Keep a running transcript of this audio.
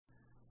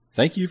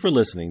Thank you for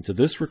listening to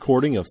this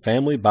recording of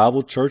Family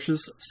Bible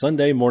Church's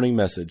Sunday morning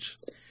message.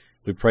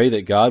 We pray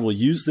that God will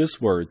use this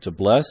word to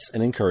bless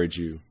and encourage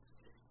you.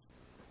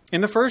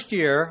 In the first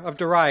year of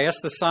Darius,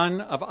 the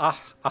son of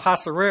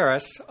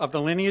Ahasuerus of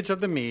the lineage of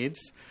the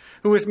Medes,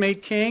 who was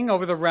made king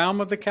over the realm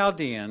of the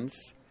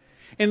Chaldeans,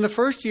 in the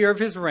first year of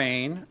his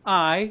reign,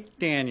 I,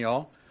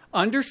 Daniel,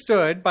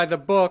 understood by the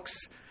books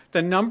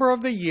the number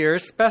of the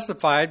years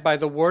specified by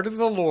the word of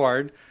the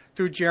Lord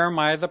through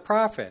Jeremiah the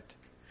prophet,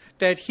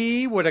 that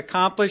he would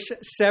accomplish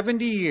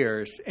 70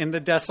 years in the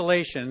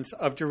desolations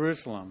of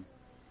Jerusalem.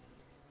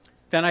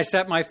 Then I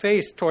set my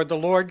face toward the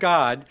Lord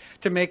God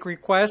to make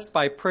request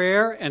by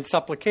prayer and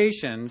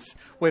supplications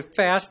with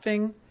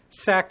fasting,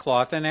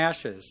 sackcloth, and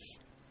ashes.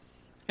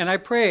 And I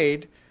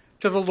prayed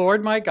to the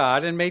Lord my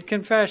God and made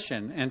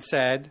confession and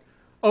said,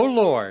 O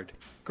Lord,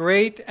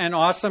 great and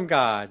awesome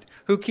God,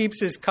 who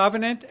keeps his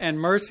covenant and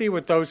mercy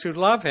with those who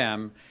love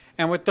him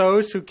and with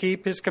those who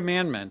keep his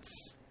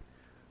commandments.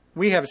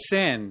 We have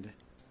sinned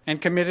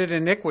and committed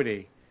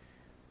iniquity.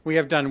 We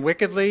have done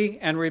wickedly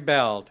and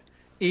rebelled,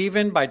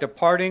 even by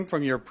departing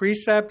from your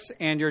precepts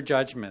and your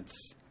judgments.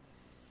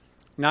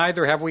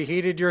 Neither have we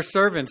heeded your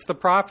servants, the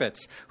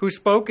prophets, who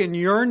spoke in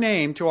your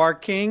name to our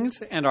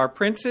kings and our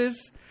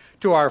princes,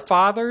 to our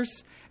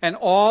fathers, and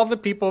all the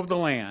people of the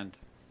land.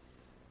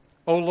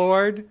 O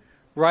Lord,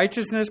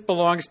 righteousness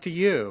belongs to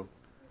you,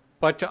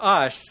 but to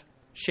us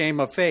shame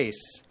of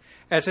face,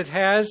 as it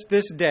has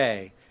this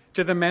day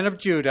to the men of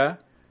Judah,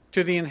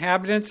 to the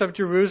inhabitants of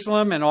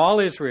Jerusalem and all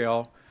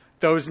Israel,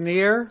 those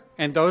near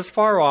and those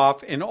far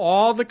off, in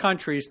all the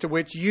countries to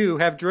which you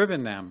have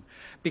driven them,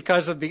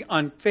 because of the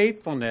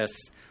unfaithfulness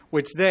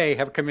which they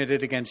have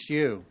committed against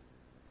you.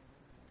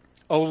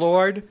 O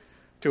Lord,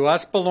 to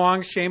us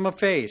belongs shame of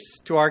face,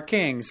 to our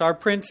kings, our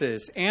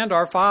princes, and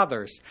our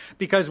fathers,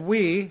 because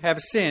we have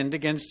sinned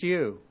against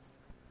you.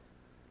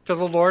 To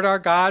the Lord our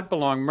God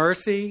belong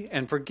mercy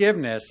and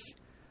forgiveness,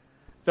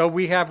 though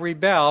we have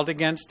rebelled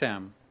against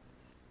him.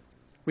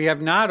 We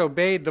have not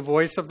obeyed the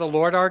voice of the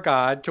Lord our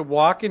God to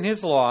walk in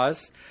his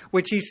laws,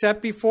 which he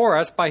set before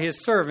us by his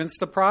servants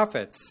the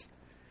prophets.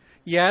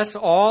 Yes,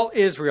 all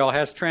Israel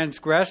has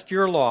transgressed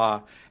your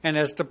law and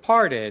has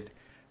departed,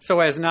 so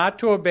as not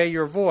to obey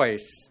your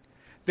voice.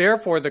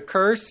 Therefore the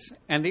curse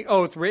and the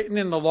oath written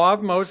in the law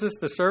of Moses,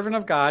 the servant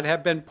of God,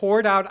 have been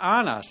poured out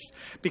on us,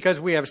 because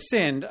we have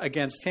sinned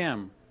against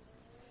him.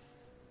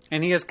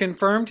 And he has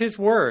confirmed his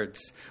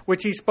words,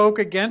 which he spoke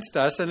against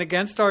us and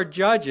against our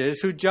judges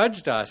who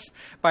judged us,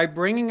 by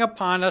bringing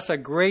upon us a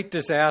great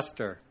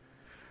disaster.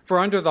 For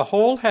under the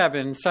whole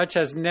heaven such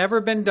has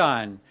never been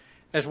done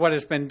as what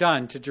has been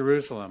done to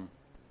Jerusalem.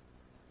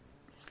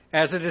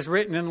 As it is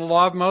written in the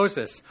law of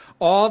Moses,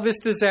 all this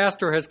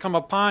disaster has come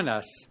upon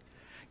us.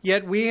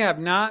 Yet we have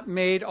not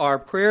made our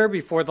prayer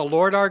before the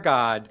Lord our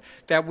God,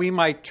 that we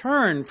might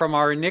turn from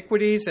our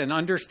iniquities and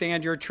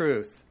understand your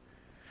truth.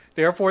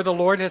 Therefore the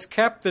Lord has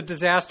kept the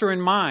disaster in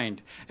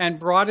mind and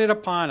brought it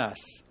upon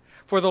us.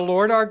 For the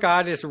Lord our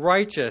God is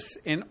righteous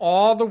in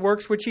all the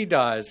works which he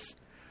does,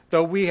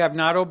 though we have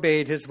not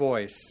obeyed his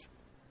voice.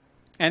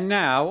 And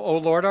now, O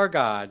Lord our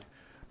God,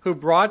 who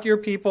brought your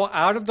people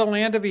out of the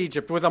land of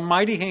Egypt with a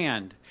mighty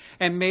hand,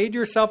 and made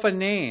yourself a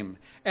name,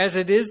 as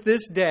it is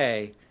this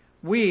day,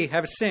 we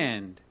have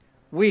sinned,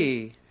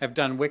 we have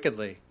done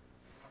wickedly.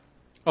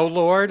 O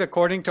Lord,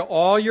 according to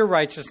all your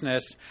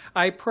righteousness,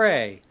 I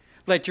pray,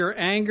 let your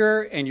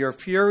anger and your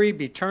fury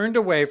be turned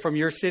away from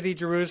your city,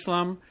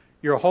 Jerusalem,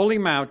 your holy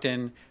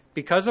mountain,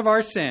 because of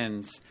our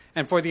sins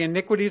and for the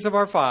iniquities of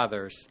our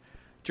fathers.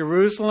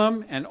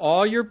 Jerusalem and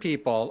all your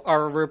people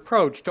are a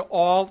reproach to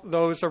all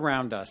those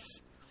around us.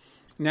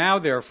 Now,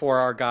 therefore,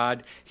 our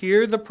God,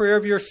 hear the prayer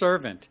of your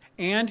servant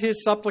and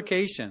his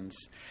supplications,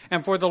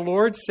 and for the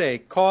Lord's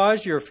sake,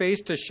 cause your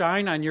face to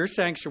shine on your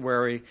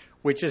sanctuary,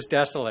 which is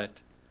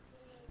desolate.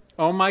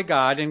 O my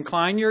God,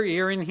 incline your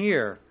ear and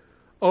hear.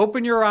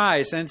 Open your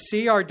eyes and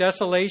see our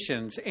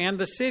desolations and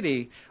the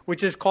city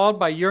which is called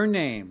by your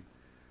name.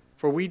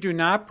 For we do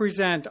not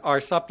present our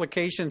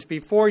supplications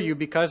before you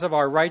because of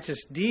our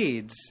righteous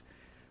deeds,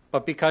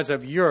 but because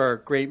of your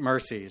great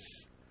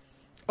mercies.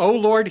 O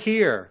Lord,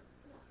 hear.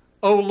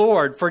 O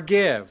Lord,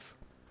 forgive.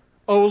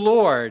 O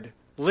Lord,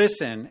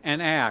 listen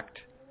and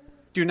act.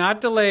 Do not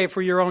delay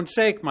for your own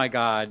sake, my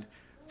God,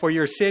 for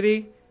your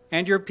city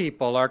and your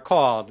people are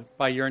called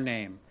by your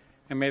name.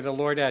 And may the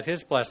Lord add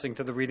his blessing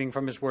to the reading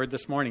from his word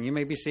this morning. You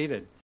may be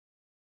seated.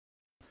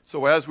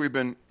 So as we've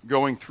been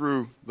going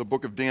through the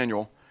book of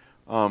Daniel,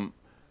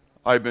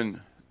 I've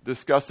been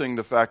discussing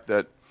the fact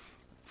that,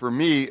 for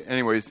me,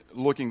 anyways,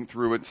 looking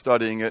through it,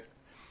 studying it,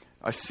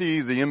 I see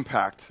the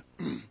impact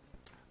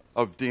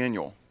of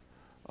Daniel,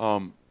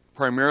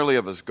 primarily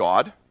of his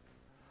God,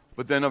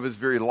 but then of his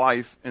very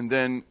life, and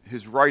then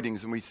his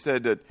writings. And we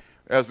said that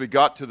as we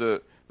got to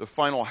the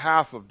final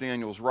half of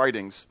Daniel's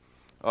writings,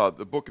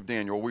 the book of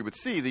Daniel, we would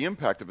see the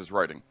impact of his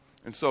writing.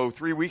 And so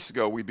 3 weeks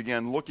ago, we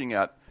began looking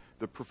at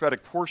the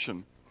prophetic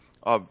portion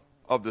of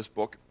this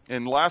book.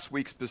 And last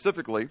week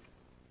specifically,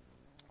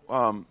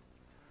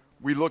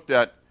 we looked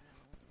at,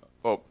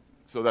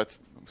 So that's,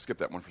 skip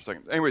that one for a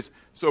second. Anyways,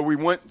 so we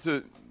went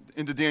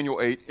into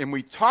Daniel 8, and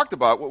we talked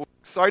about what was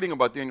exciting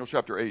about Daniel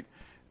chapter 8.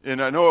 And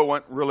I know it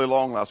went really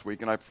long last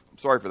week, and I'm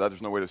sorry for that.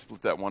 There's no way to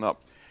split that one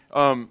up.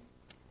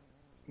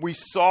 We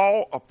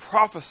saw a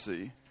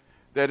prophecy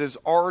that has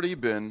already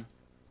been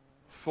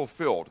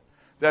fulfilled,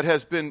 that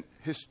has been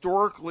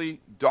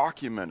historically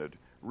documented,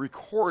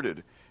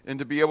 recorded, and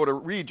to be able to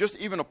read just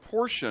even a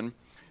portion,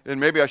 and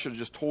maybe I should have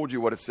just told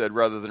you what it said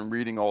rather than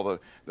reading all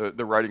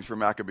the writings from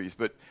Maccabees,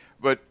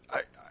 but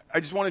I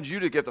just wanted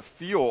you to get the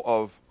feel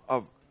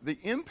of the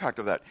impact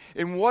of that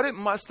and what it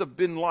must have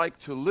been like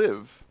to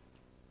live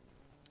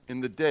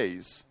in the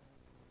days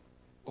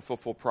of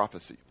fulfilled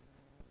prophecy.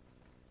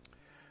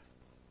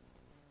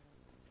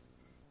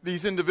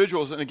 These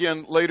individuals, and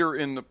again, later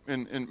in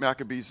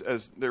Maccabees,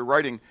 as they're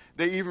writing,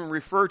 they even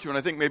refer to, and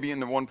I think maybe in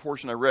the one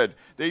portion I read,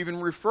 they even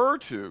refer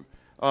to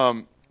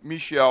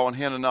Mishael and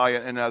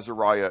Hananiah and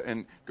Azariah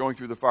and going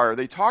through the fire.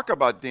 They talk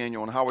about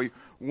Daniel and how he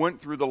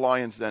went through the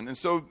lion's den. And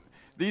so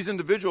these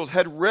individuals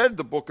had read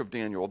the book of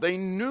Daniel. They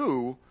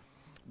knew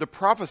the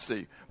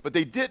prophecy, but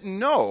they didn't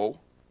know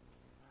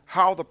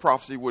how the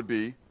prophecy would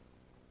be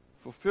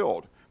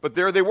fulfilled. But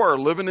there they were,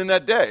 living in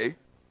that day,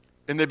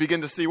 and they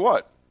begin to see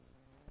what?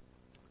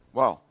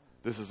 Wow,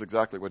 this is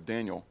exactly what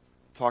Daniel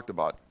talked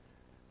about,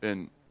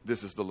 and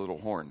this is the little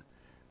horn,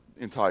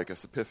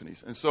 Antiochus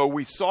Epiphanes. And so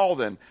we saw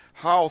then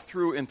how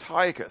through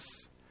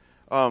Antiochus,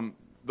 the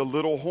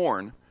little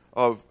horn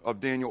of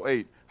Daniel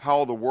 8,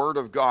 how the word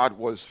of God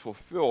was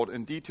fulfilled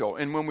in detail.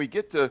 And when we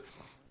get to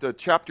the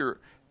chapter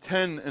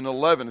 10 and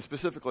 11,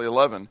 specifically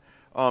 11,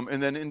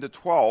 and then into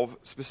 12,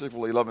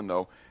 specifically 11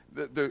 though,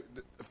 the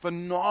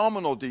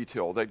phenomenal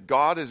detail that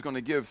God is going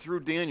to give through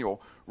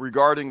Daniel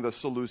regarding the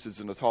Seleucids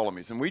and the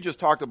Ptolemies. And we just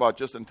talked about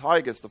just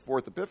Antiochus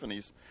IV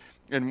Epiphanes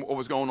and what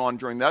was going on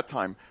during that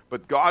time.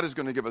 But God is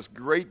going to give us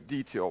great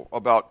detail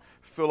about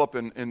Philip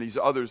and these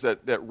others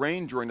that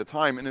reigned during the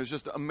time. And it was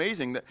just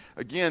amazing that,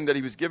 again, that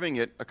he was giving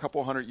it a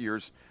couple hundred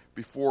years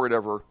before it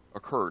ever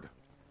occurred.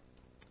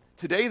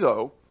 Today,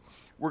 though,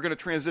 we're going to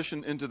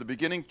transition into the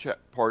beginning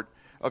part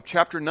of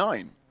chapter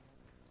 9.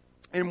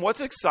 And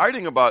what's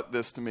exciting about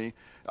this to me,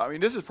 I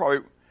mean, this is probably,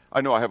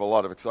 I know I have a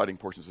lot of exciting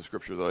portions of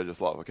Scripture that I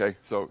just love, okay?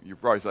 So you're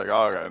probably saying, oh,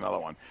 I got another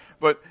one.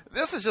 But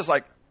this is just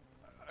like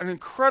an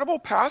incredible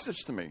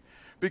passage to me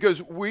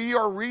because we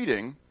are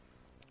reading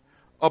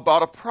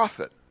about a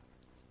prophet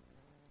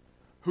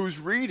who's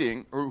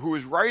reading, or who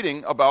is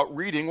writing about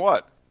reading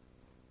what?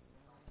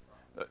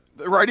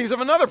 The writings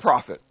of another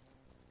prophet.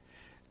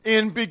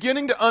 And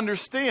beginning to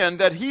understand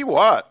that he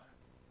what?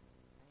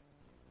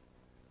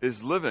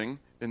 Is living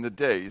in the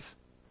days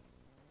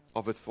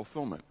of its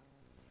fulfillment.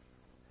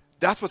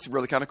 That's what's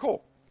really kind of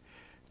cool.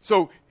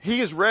 So he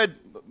has read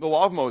the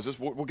law of Moses.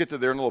 We'll get to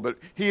there in a little bit.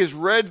 He has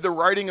read the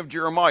writing of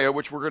Jeremiah,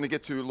 which we're going to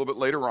get to a little bit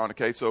later on,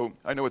 okay? So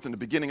I know it's in the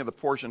beginning of the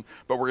portion,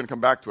 but we're going to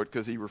come back to it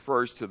because he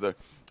refers to the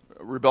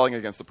rebelling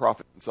against the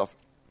prophet and stuff.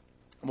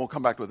 And we'll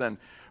come back to it then.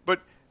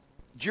 But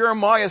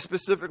Jeremiah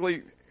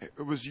specifically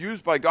was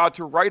used by God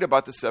to write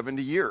about the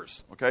 70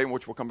 years, okay,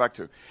 which we'll come back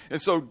to.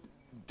 And so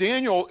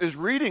Daniel is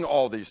reading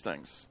all these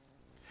things.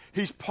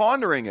 He's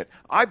pondering it.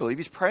 I believe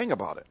he's praying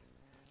about it.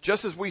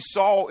 Just as we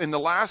saw in the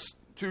last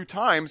two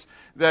times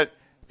that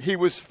he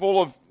was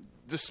full of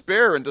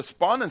despair and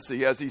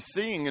despondency as he's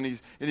seeing and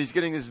he's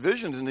getting his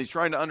visions and he's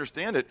trying to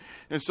understand it.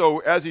 And so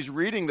as he's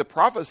reading the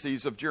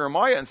prophecies of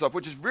Jeremiah and stuff,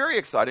 which is very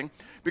exciting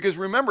because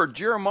remember,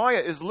 Jeremiah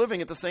is living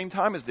at the same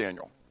time as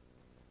Daniel.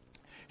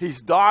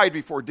 He's died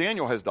before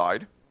Daniel has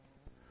died,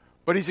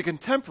 but he's a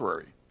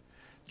contemporary.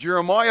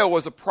 Jeremiah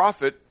was a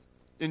prophet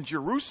in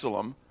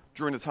Jerusalem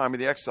during the time of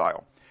the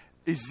exile.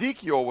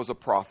 Ezekiel was a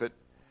prophet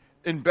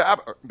in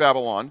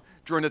Babylon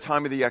during the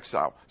time of the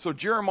exile. So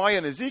Jeremiah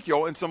and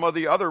Ezekiel and some of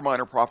the other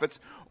minor prophets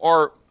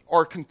are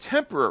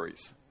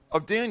contemporaries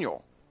of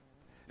Daniel.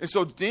 And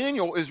so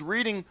Daniel is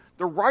reading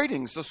the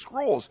writings, the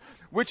scrolls,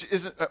 which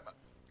is,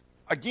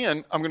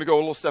 again, I'm going to go a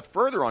little step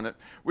further on it,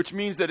 which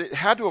means that it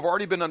had to have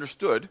already been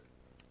understood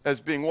as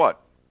being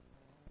what?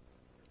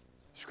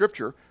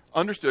 Scripture,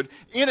 understood,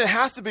 and it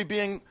has to be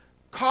being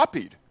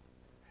copied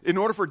in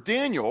order for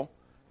Daniel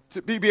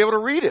to be able to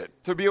read it,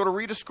 to be able to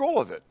read a scroll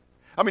of it.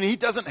 I mean, he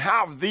doesn't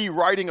have the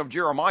writing of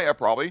Jeremiah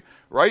probably,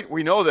 right?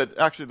 We know that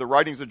actually the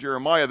writings of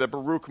Jeremiah that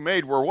Baruch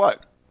made were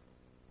what?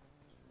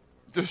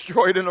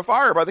 Destroyed in a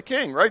fire by the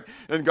king, right?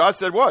 And God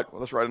said what? Well,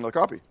 let's write another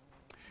copy.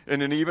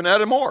 And then he even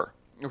added more,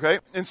 okay?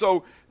 And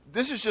so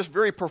this is just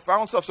very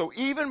profound stuff. So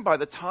even by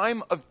the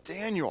time of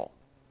Daniel,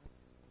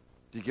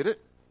 do you get it?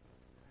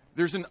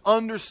 There's an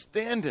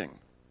understanding,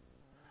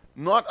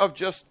 not of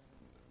just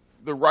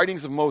the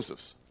writings of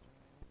Moses,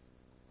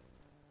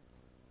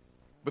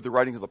 but the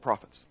writings of the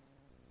prophets.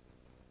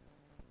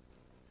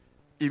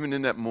 Even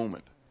in that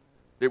moment,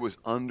 it was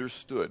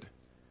understood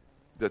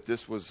that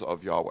this was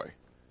of Yahweh,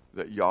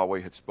 that Yahweh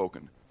had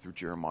spoken through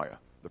Jeremiah,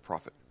 the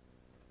prophet.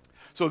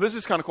 So this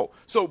is kind of cool.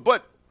 So,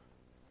 but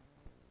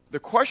the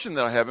question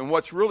that I have, and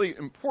what's really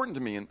important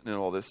to me in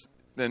all this,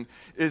 then,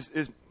 is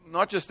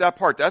not just that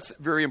part. That's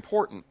very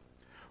important.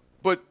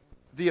 But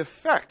the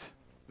effect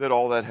that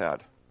all that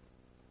had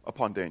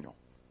upon Daniel.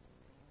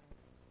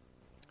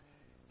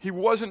 He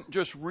wasn't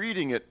just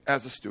reading it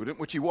as a student,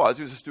 which he was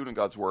a student of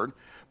God's Word,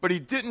 but he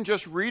didn't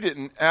just read it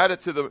and add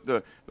it to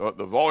the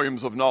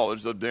volumes of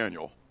knowledge of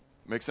Daniel.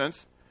 Make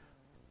sense?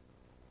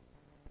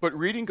 But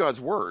reading God's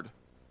Word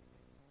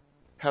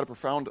had a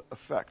profound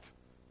effect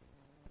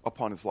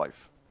upon his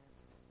life.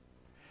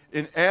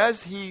 And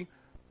as he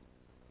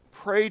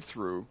prayed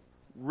through,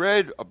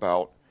 read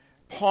about,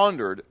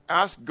 pondered,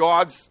 asked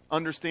God's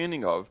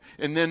understanding of,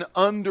 and then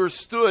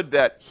understood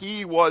that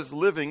he was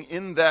living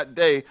in that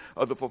day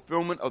of the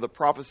fulfillment of the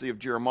prophecy of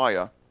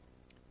Jeremiah,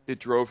 it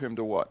drove him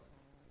to what?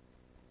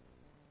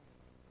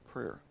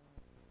 Prayer.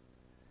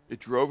 It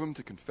drove him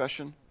to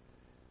confession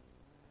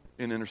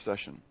and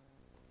intercession.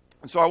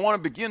 And so I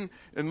want to begin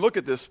and look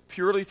at this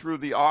purely through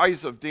the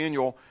eyes of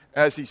Daniel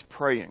as he's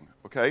praying,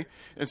 okay?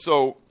 And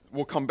so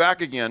we'll come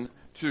back again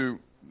to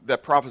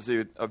that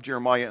prophecy of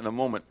Jeremiah in a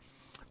moment.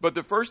 But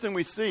the first thing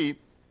we see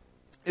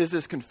is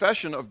this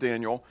confession of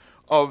Daniel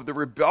of the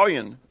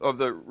rebellion, of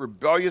the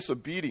rebellious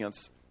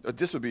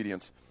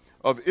disobedience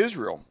of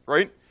Israel,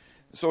 right?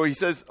 So he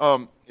says,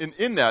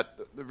 in that,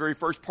 the very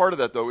first part of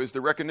that, though, is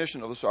the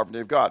recognition of the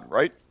sovereignty of God,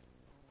 right?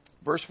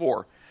 Verse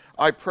 4,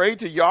 I prayed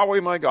to Yahweh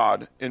my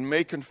God and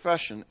made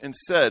confession and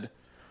said,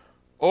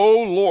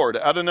 O Lord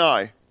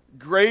Adonai,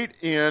 great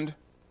and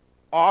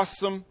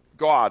awesome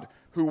God,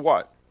 who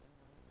what?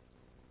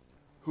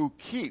 Who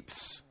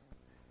keeps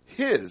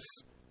his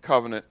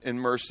covenant and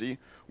mercy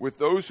with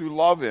those who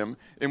love him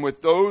and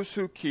with those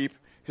who keep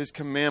his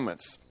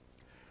commandments.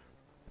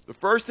 The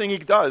first thing he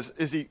does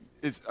is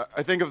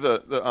I think of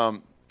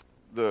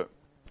the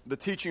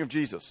teaching of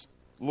Jesus.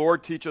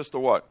 Lord, teach us to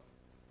what?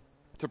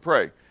 To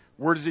pray.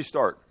 Where does he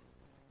start?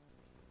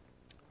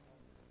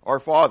 Our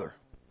Father,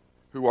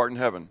 who art in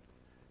heaven,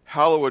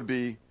 hallowed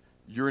be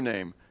your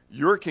name.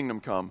 Your kingdom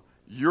come,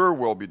 your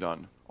will be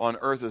done on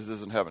earth as it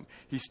is in heaven.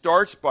 He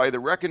starts by the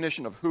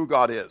recognition of who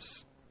God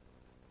is.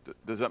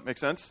 Does that make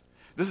sense?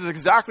 This is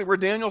exactly where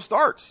Daniel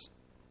starts.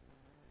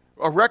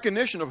 A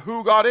recognition of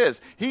who God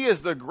is. He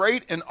is the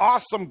great and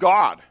awesome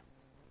God.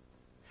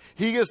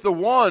 He is the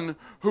one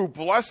who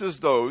blesses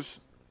those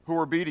who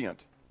are obedient.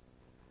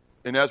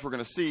 And as we're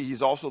going to see,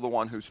 he's also the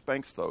one who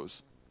spanks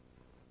those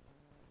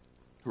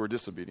who are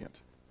disobedient.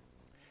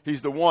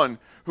 He's the one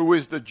who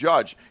is the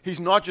judge. He's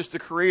not just the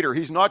creator.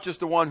 He's not just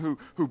the one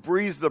who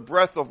breathes the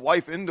breath of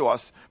life into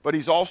us, but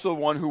he's also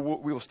the one who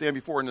we will stand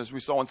before. And as we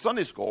saw in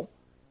Sunday school,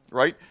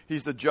 right?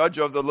 He's the judge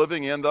of the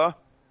living and the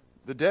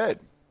dead.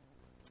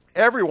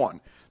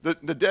 Everyone, the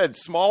dead,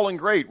 small and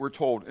great, we're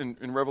told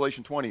in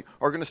Revelation 20,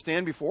 are going to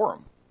stand before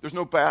him. There's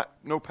no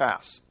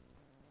pass.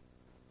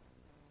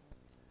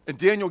 And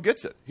Daniel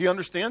gets it. He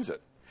understands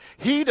it.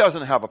 He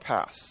doesn't have a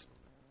pass.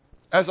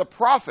 As a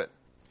prophet,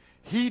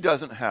 he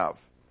doesn't have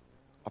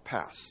a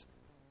pass.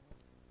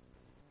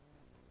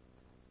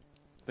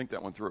 Think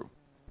that one through.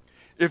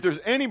 If there's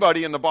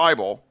anybody in the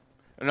Bible,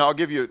 and I'll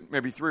give you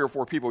maybe 3 or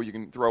 4 people you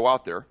can throw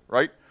out there,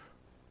 right?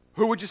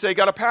 Who would you say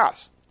got a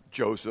pass?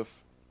 Joseph,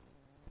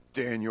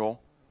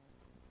 Daniel,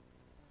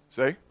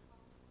 say,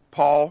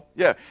 Paul.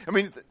 Yeah, I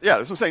mean, yeah,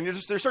 that's what I'm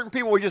saying. There's certain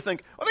people where you just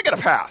think, oh, they got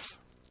a pass.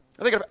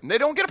 They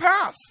don't get a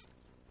pass.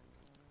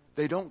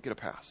 They don't get a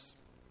pass.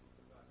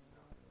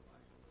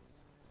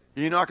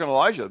 Enoch and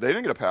Elijah, they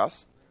didn't get a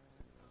pass.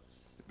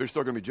 They're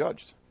still going to be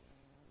judged.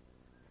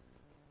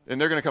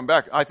 And they're going to come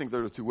back. I think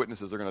they're the 2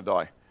 witnesses. They're going to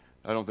die.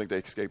 I don't think they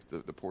escaped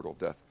the portal of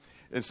death.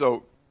 And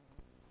so,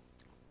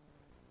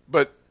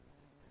 but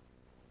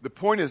the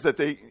point is that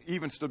they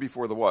even stood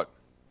before the what?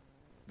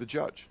 The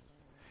judge.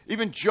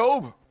 Even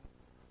Job,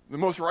 the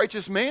most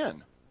righteous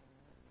man,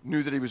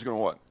 knew that he was going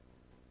to what?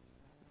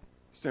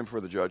 Stand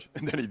before the judge.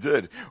 And then he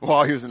did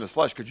while he was in his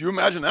flesh. Could you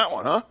imagine that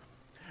one, huh?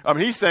 I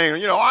mean, he's saying,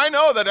 I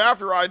know that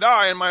after I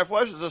die and my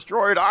flesh is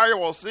destroyed, I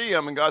will see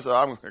him. And God said,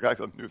 I got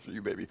some news for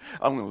you, baby.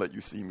 I'm going to let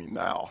you see me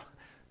now.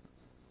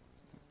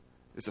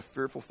 It's a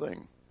fearful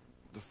thing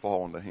to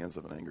fall in the hands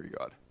of an angry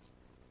God.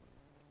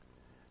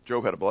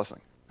 Job had a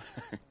blessing.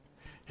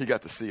 He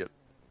got to see it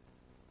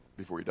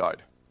before he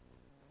died.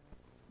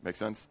 Make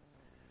sense?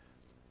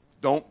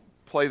 Don't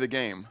play the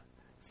game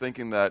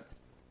thinking that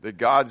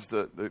God's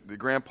the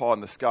grandpa in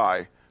the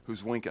sky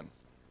who's winking.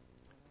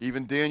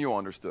 Even Daniel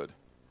understood.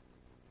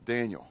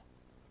 Daniel,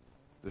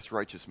 this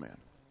righteous man,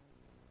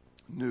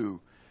 knew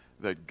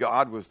that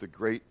God was the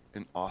great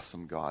and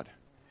awesome God.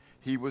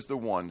 He was the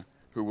one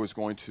who was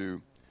going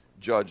to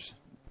judge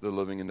the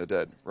living and the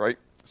dead, right?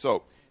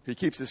 So he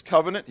keeps his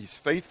covenant. He's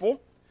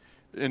faithful,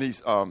 and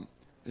he's in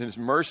his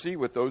mercy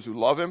with those who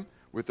love him,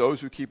 with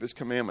those who keep his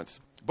commandments.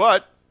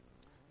 But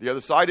the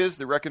other side is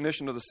the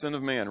recognition of the sin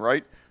of man,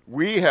 right?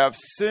 We have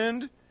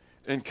sinned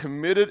and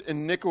committed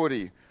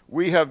iniquity.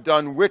 We have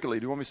done wickedly.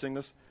 Do you want me to sing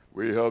this?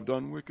 We have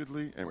done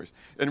wickedly. Anyways,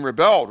 and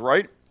rebelled,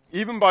 right?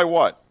 Even by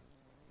what?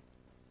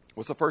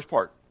 What's the first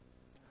part?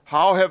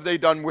 How have they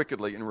done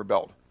wickedly and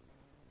rebelled?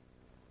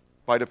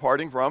 By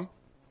departing from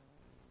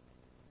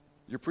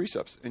your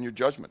precepts and your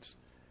judgments.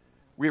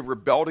 we have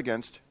rebelled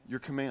against your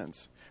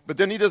commands. But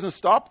then he doesn't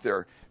stop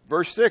there.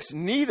 Verse 6,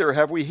 neither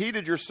have we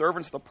heeded your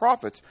servants the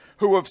prophets,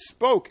 who have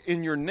spoke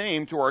in your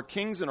name to our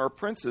kings and our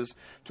princes,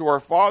 to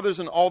our fathers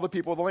and all the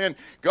people of the land.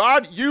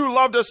 God, you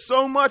loved us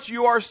so much,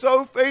 you are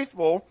so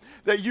faithful,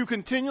 that you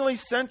continually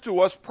sent to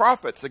us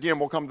prophets. Again,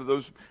 we'll come to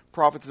those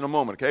prophets in a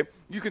moment, okay?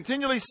 You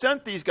continually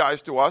sent these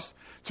guys to us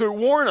to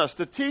warn us,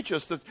 to teach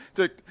us,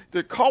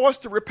 to call us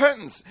to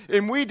repentance.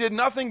 And we did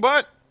nothing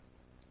but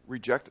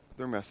reject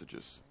their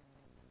messages.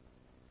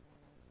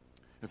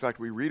 In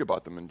fact, we read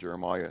about them in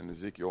Jeremiah and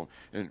Ezekiel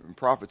and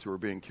prophets who are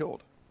being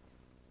killed.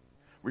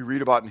 We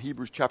read about in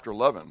Hebrews chapter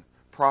 11,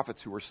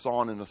 prophets who were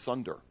sawn in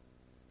asunder.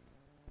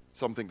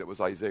 Something that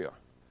was Isaiah.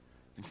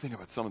 And you think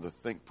about some of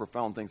the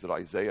profound things that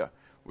Isaiah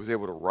was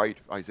able to write,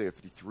 Isaiah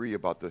 53,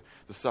 about the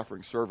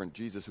suffering servant,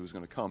 Jesus, who was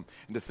going to come.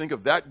 And to think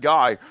of that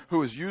guy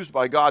who was used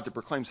by God to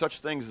proclaim such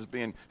things as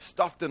being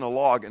stuffed in a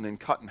log and then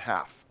cut in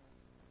half.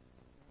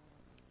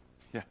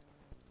 Yeah,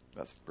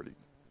 that's pretty,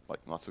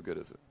 not so good,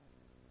 is it?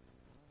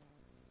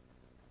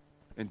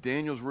 And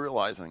Daniel's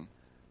realizing,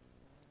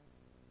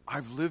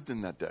 I've lived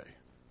in that day.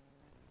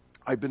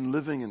 I've been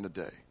living in the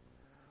day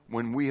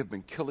when we have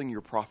been killing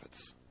your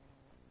prophets.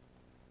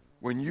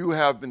 When you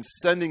have been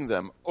sending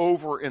them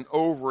over and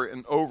over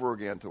and over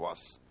again to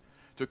us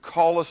to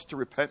call us to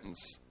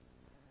repentance.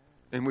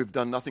 And we've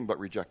done nothing but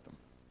reject them.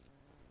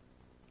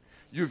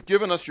 You've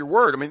given us your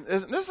word. I mean,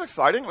 isn't this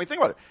exciting? I mean,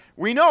 think about it.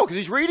 We know because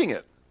he's reading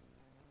it.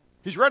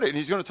 He's read it, and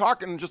he's going to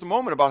talk in just a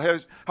moment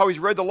about how he's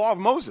read the law of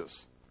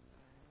Moses.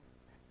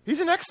 He's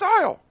in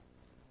exile.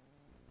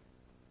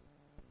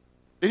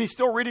 And he's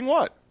still reading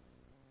what?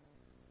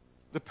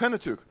 The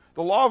Pentateuch,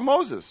 the law of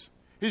Moses.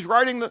 He's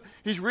reading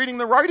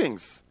the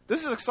writings.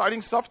 This is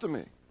exciting stuff to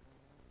me.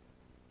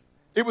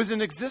 It was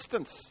in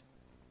existence.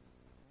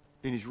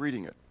 And he's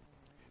reading it.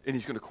 And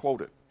he's going to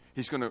quote it.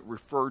 He's going to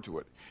refer to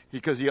it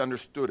because he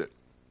understood it.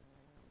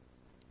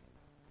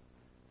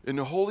 And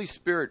the Holy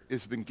Spirit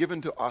has been given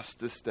to us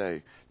this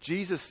day.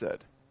 Jesus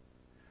said,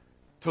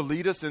 to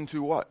lead us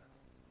into what?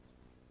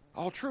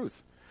 All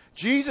truth.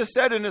 Jesus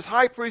said in his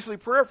high priestly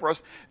prayer for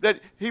us that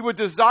he would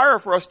desire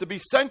for us to be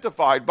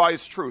sanctified by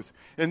his truth.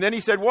 And then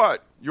he said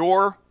what?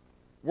 Your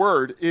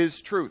word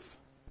is truth.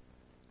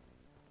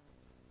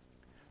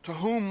 To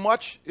whom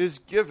much is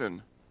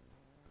given,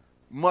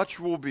 much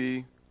will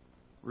be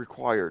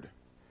required.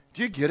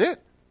 Do you get it?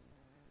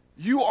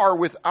 You are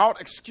without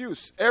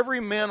excuse. Every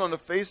man on the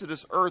face of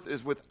this earth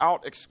is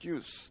without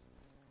excuse.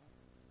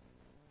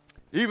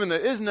 Even the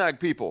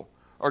Isnag people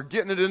are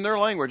getting it in their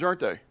language,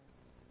 aren't they?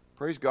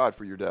 Praise God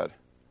for your dad.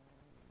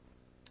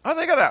 I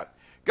think of that.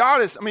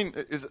 God is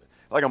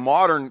like a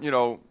modern,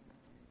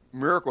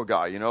 miracle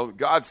guy.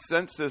 God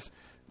sends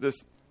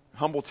this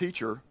humble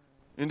teacher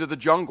into the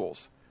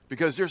jungles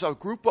because there's a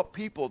group of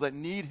people that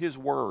need his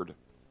word.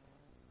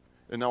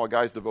 And now a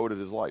guy's devoted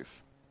his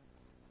life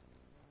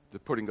to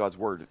putting God's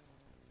word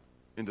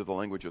into the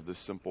language of this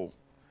simple.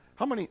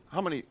 How many?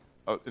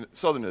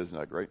 Southern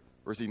Isnag, right?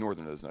 Or is he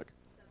Northern Isnag?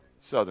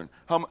 Southern.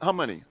 How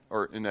many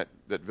are in that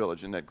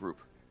village, in that group?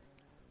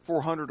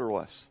 400 or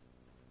less.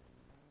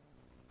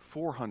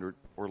 400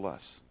 or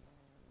less.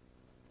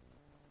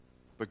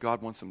 But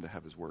God wants them to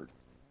have his word.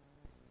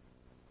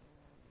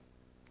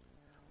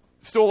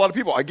 Still a lot of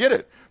people. I get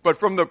it. But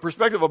from the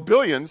perspective of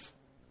billions,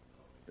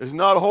 there's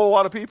not a whole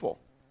lot of people.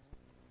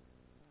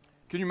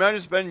 Can you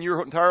imagine spending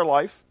your entire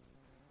life,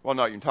 well,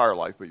 not your entire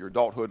life, but your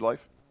adulthood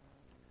life,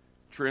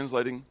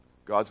 translating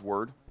God's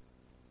word?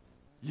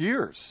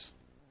 Years.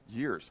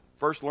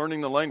 First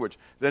learning the language,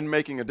 then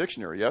making a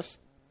dictionary, yes?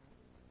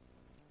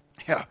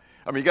 Yeah,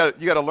 I mean,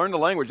 you got to learn the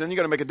language, then you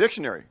got to make a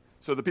dictionary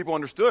so that people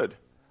understood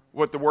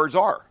what the words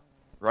are,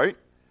 right?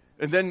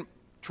 And then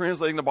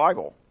translating the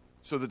Bible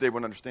so that they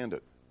would understand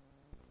it.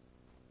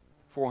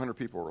 400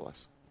 people or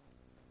less.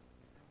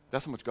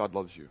 That's how much God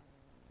loves you.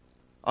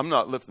 I'm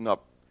not lifting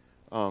up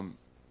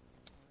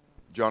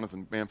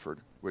Jonathan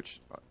Bamford,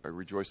 which I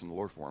rejoice in the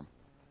Lord for him,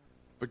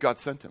 but God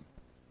sent him.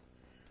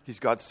 He's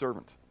God's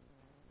servant.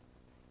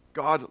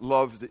 God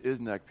loves the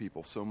Isnag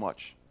people so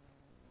much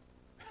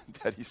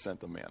that he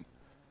sent a man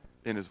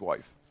and his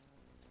wife.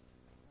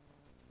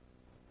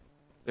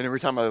 And every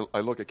time I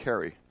look at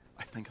Carrie,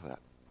 I think of that.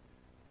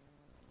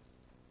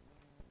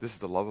 This is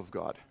the love of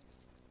God.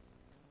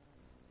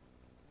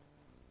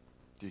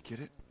 Do you get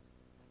it?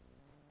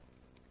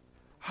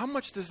 How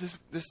much does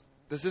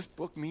this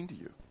book mean to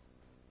you?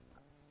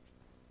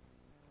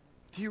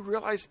 Do you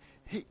realize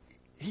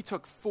he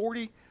took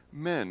 40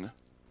 men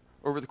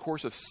over the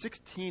course of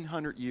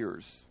 1,600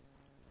 years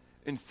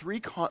in 3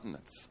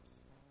 continents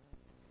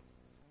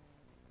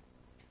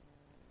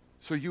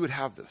so you would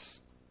have this.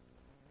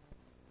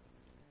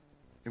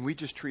 And we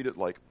just treat it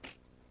like,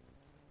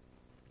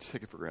 just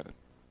take it for granted.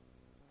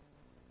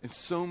 In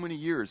so many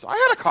years, I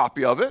had a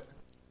copy of it.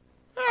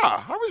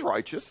 Yeah, I was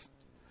righteous.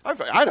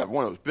 I'd have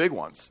one of those big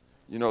ones,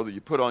 that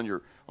you put on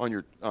your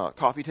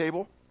coffee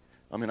table.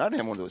 I mean, I didn't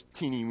have one of those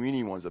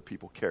teeny-weeny ones that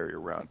people carry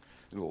around,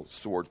 little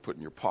swords put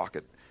in your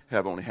pocket,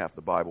 have only half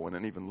the Bible, and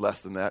then even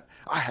less than that.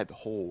 I had the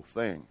whole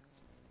thing.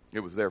 It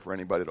was there for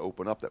anybody to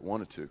open up that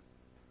wanted to,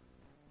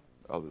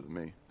 other than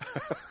me.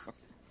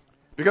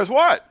 Because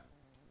what?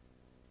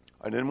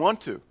 I didn't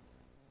want to.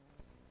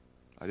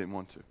 I didn't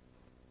want to.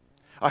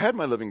 I had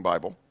my Living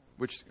Bible,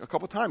 which a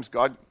couple times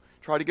God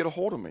tried to get a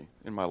hold of me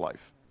in my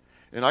life.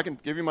 And I can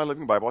give you my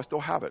Living Bible. I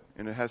still have it.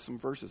 And it has some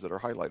verses that are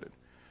highlighted.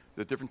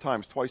 At different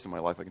times, twice in my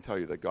life, I can tell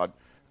you that God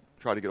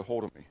tried to get a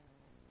hold of me.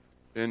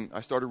 And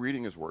I started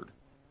reading His Word.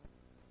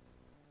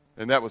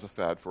 And that was a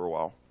fad for a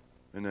while.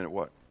 And then it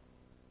what?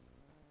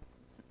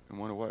 It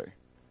went away.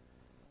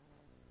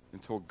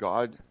 Until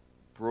God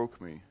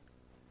broke me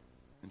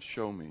and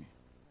showed me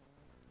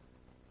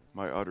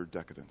my utter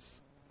decadence,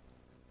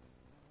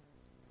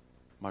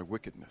 my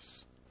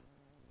wickedness,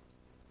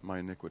 my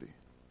iniquity,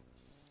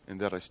 and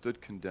that I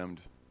stood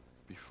condemned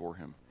before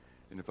Him.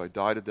 And if I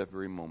died at that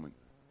very moment,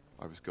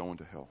 I was going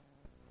to hell.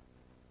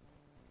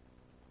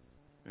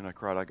 And I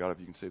cried, God, if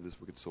you can save this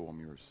wicked soul, I'm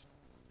yours.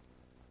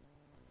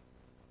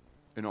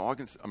 In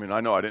August, I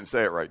know I didn't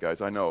say it right,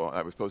 guys. I know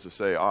I was supposed to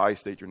say, I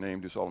state your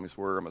name, do solemnly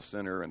swear, I'm a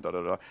sinner, and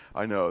da-da-da.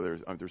 I know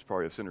there's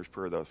probably a sinner's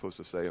prayer that I was supposed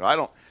to say. And I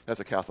don't, that's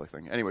a Catholic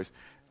thing. Anyways,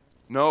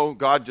 no,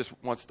 God just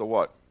wants the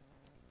what?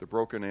 The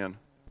broken and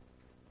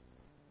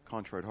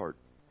contrite heart.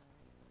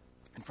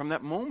 And from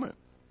that moment,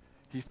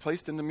 He's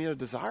placed into me a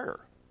desire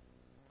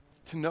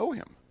to know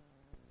Him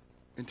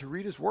and to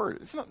read His Word.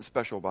 It's nothing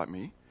special about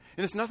me,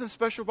 and it's nothing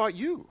special about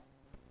you.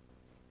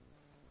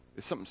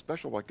 It's something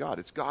special about God.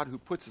 It's God who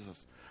puts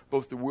us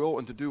both to will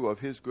and to do of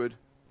His good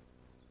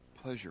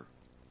pleasure.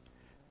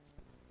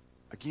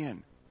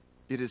 Again,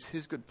 it is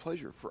His good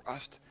pleasure for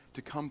us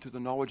to come to the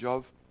knowledge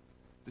of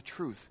the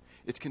truth.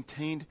 It's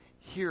contained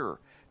here.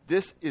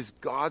 This is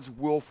God's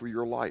will for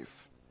your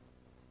life,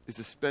 is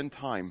to spend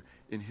time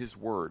in His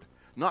Word.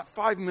 Not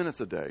 5 minutes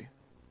a day,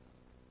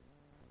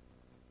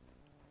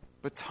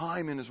 but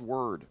time in His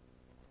Word.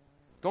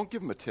 Don't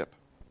give Him a tip.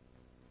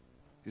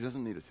 He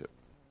doesn't need a tip.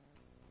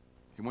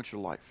 He wants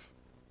your life.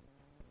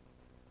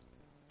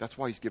 That's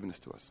why He's given this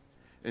to us.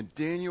 And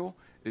Daniel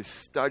is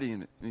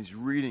studying it, and he's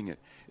reading it.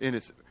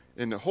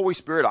 And the Holy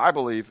Spirit, I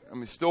believe,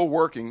 still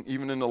working,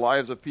 even in the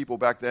lives of people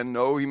back then.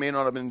 No, He may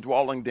not have been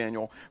dwelling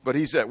Daniel, but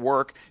He's at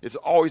work. It's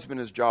always been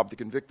His job to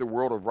convict the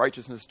world of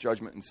righteousness,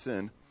 judgment, and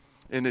sin.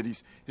 And that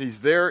He's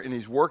there, and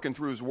He's working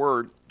through His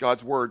Word,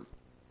 God's Word.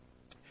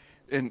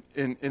 And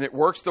it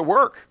works the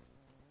work.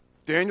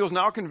 Daniel's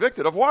now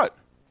convicted of what?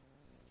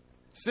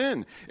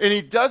 Sin. And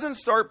he doesn't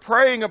start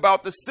praying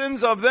about the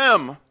sins of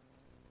them.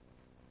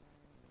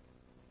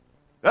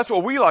 That's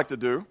what we like to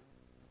do.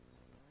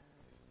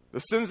 The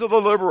sins of the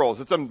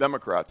liberals. It's them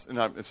Democrats.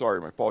 And I'm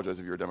sorry, I apologize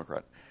if you're a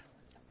Democrat.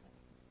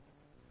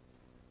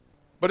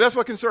 But that's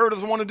what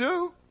conservatives want to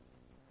do.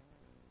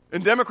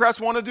 And Democrats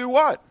want to do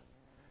what?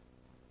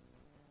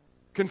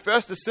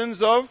 Confess the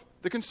sins of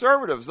the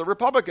conservatives, the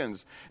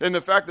Republicans, and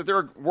the fact that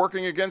they're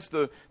working against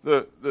the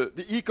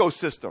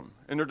ecosystem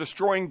and they're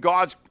destroying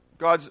God's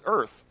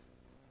earth.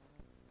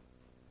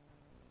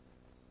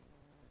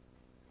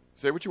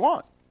 Say what you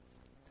want.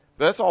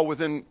 That's all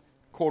within,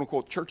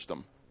 quote-unquote,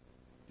 churchdom.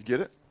 You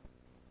get it?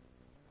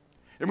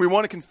 And we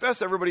want to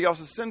confess everybody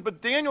else's sin, but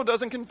Daniel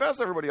doesn't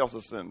confess everybody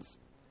else's sins.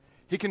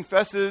 He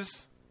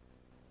confesses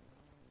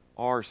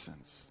our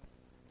sins.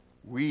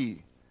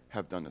 We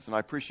have done this. And I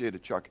appreciate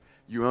it, Chuck,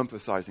 you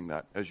emphasizing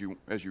that as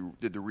you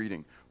did the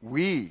reading.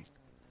 We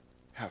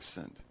have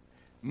sinned.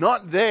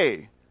 Not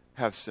they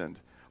have sinned.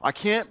 I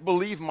can't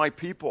believe my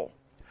people.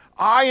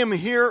 I am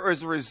here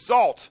as a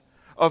result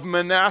of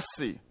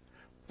Manasseh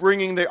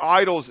bringing the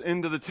idols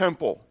into the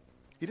temple.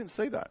 He didn't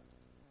say that.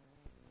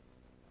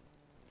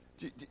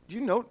 Do you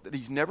note that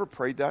he's never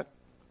prayed that?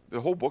 The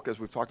whole book, as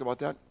we've talked about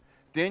that,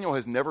 Daniel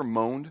has never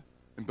moaned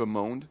and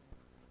bemoaned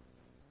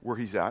where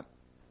he's at,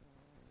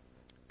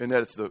 and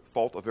that it's the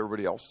fault of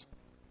everybody else.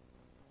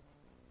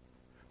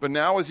 But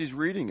now as he's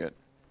reading it,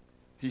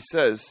 he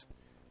says,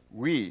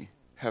 we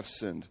have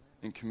sinned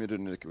and committed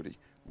iniquity.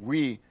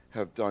 We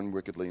have done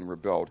wickedly and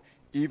rebelled,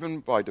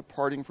 even by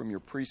departing from your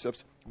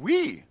precepts.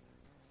 We?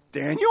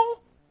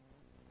 Daniel?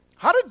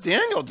 How did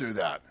Daniel do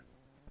that?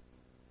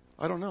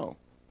 I don't know.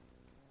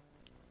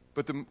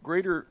 But the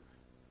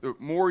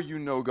more you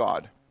know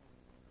God,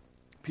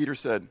 Peter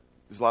said,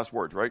 his last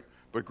words, right?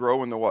 But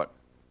grow in the what?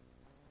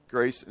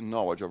 Grace and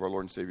knowledge of our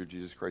Lord and Savior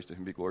Jesus Christ. To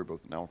Him be glory both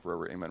now and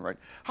forever. Amen, right?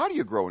 How do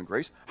you grow in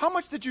grace? How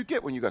much did you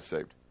get when you got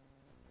saved?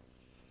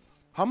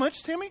 How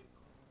much, Timmy?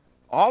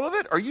 All of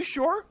it? Are you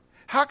sure?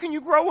 How can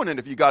you grow in it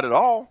if you got it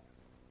all?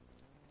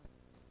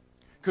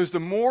 Because the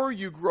more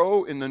you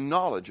grow in the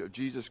knowledge of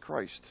Jesus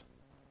Christ,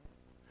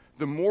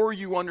 the more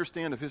you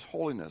understand of His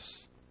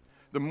holiness,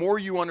 the more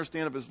you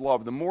understand of His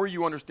love, the more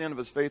you understand of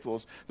His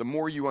faithfulness, the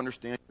more you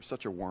understand you're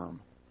such a worm.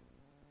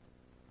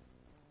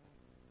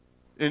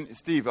 And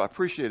Steve, I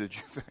appreciated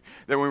you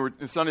that when we were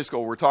in Sunday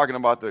school, we were talking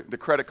about the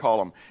credit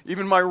column.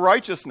 Even my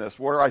righteousness,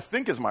 where I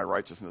think is my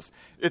righteousness,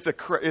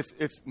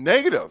 it's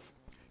negative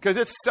because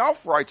it's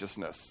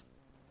self-righteousness.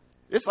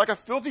 It's like a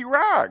filthy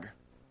rag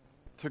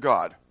to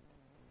God.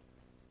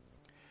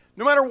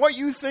 No matter what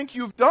you think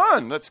you've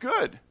done, that's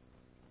good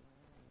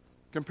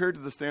compared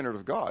to the standard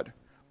of God.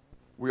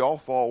 we all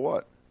fall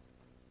what?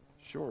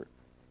 Short.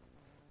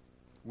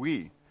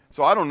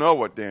 So I don't know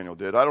what Daniel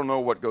did. I don't know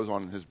what goes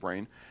on in his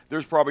brain.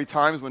 There's probably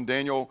times when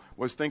Daniel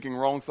was thinking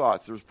wrong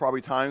thoughts. There's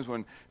probably times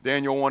when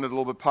Daniel wanted a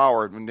little bit of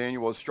power, when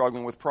Daniel was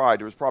struggling with pride.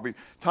 There was probably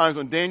times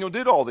when Daniel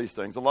did all these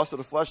things. The lust of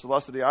the flesh, the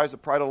lust of the eyes, the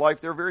pride of life,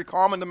 they're very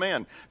common to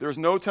man. There's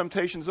no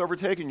temptations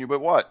overtaking you,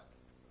 but what?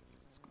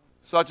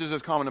 Such as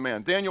is common to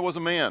man. Daniel was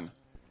a man.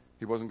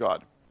 He wasn't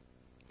God.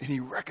 And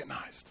he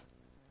recognized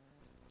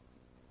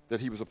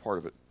that he was a part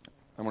of it.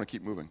 I want to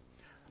keep moving.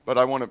 But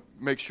I want to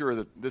make sure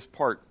that this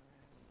part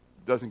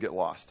doesn't get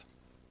lost.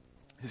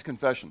 His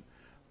confession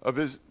of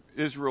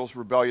Israel's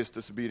rebellious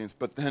disobedience,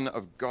 but then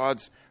of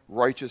God's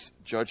righteous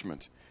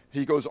judgment.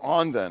 He goes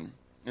on then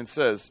and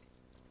says,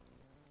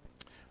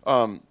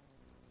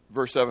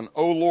 verse 7,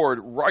 O Lord,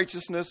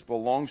 righteousness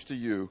belongs to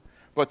you,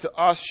 but to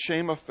us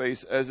shame of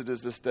face as it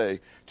is this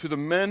day. To the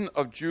men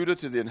of Judah,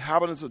 to the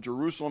inhabitants of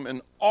Jerusalem,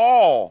 and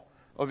all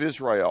of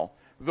Israel,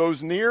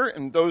 those near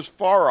and those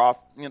far off,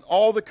 in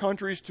all the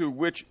countries to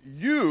which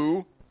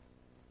you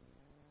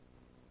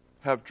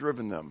have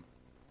driven them.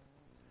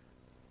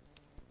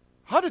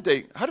 How did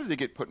they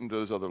get put into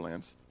those other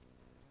lands?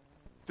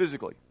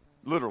 Physically,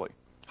 literally.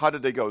 How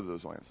did they go to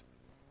those lands?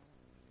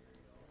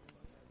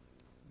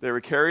 They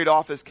were carried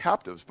off as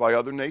captives by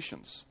other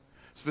nations.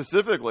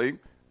 Specifically,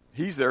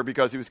 he's there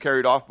because he was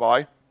carried off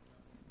by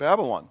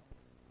Babylon.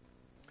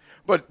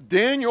 But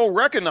Daniel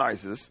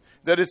recognizes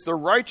that it's the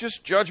righteous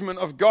judgment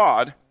of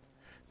God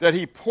that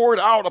he poured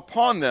out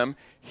upon them.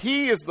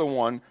 He is the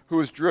one who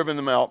has driven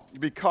them out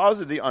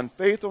because of the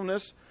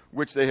unfaithfulness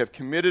which they have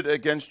committed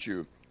against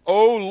you.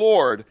 O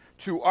Lord,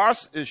 to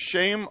us is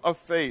shame of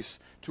face,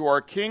 to our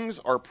kings,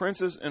 our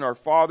princes, and our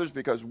fathers,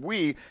 because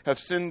we have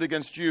sinned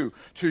against you.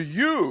 To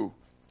you,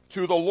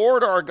 to the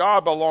Lord our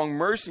God, belong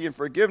mercy and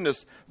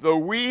forgiveness, though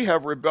we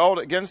have rebelled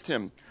against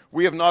him.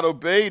 We have not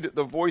obeyed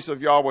the voice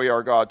of Yahweh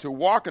our God, to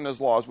walk in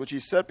his laws, which he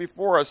set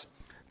before us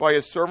by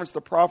his servants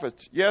the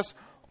prophets. Yes,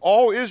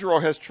 all Israel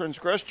has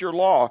transgressed your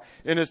law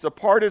and has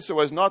departed so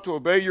as not to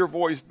obey your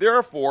voice.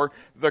 Therefore,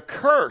 the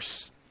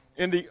curse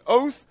and the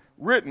oath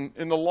written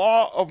in the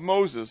law of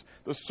Moses,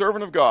 the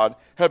servant of God,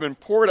 have been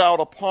poured out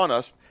upon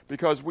us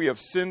because we have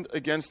sinned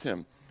against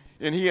him.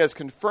 And he has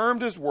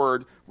confirmed his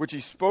word, which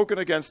he's spoken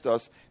against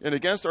us and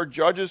against our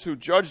judges who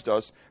judged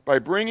us, by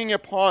bringing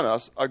upon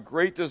us a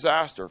great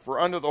disaster. For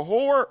under the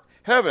whole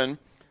heaven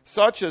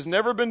such has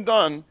never been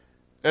done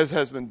as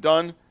has been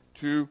done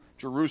to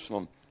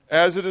Jerusalem.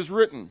 As it is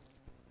written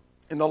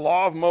in the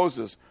law of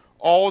Moses,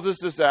 all this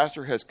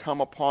disaster has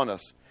come upon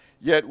us,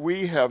 yet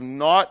we have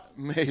not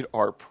made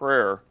our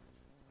prayer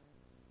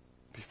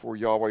before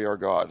Yahweh our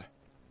God,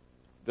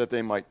 that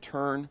they might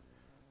turn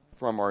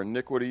from our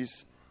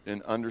iniquities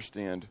and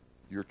understand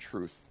your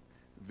truth.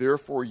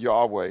 Therefore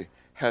Yahweh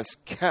has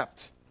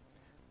kept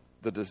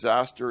the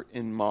disaster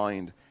in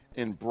mind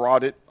and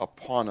brought it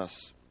upon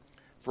us.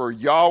 For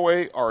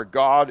Yahweh our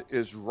God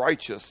is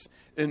righteous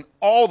in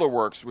all the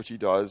works which he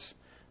does,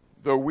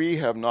 though we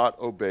have not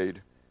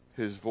obeyed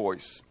his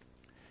voice.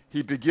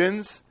 He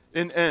begins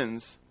and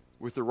ends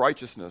with the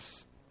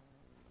righteousness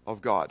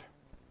of God.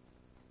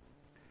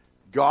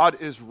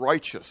 God is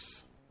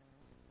righteous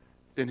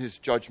in his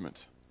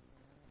judgment.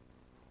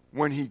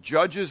 When he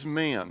judges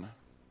man,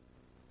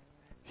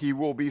 he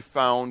will be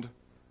found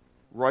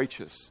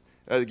righteous.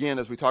 Again,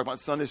 as we talk about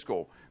Sunday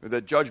school,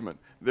 that judgment,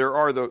 there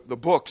are the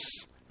books,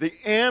 the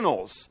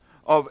annals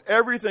of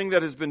everything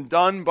that has been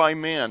done by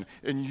man,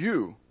 and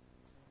you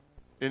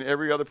and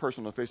every other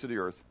person on the face of the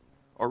earth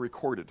are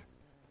recorded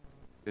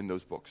in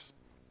those books.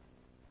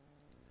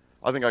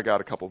 I think I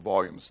got a couple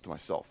volumes to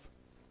myself,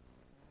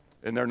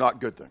 and they're not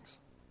good things.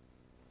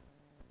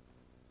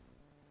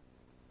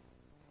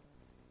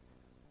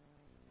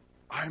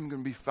 I'm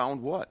going to be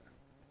found what?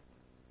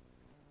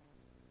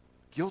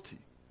 Guilty.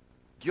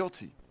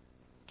 Guilty.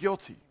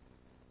 Guilty.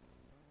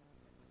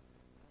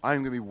 I'm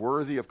going to be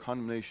worthy of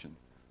condemnation.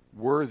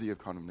 Worthy of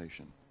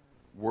condemnation.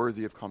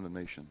 Worthy of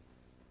condemnation.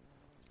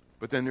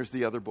 But then there's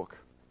the other book,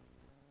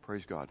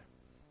 praise God,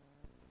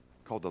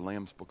 called the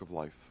Lamb's Book of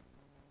Life.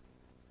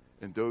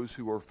 And those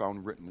who are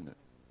found written in it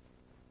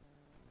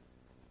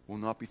will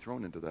not be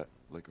thrown into that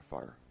lake of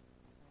fire.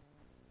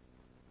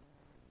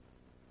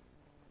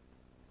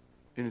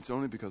 And it's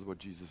only because of what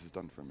Jesus has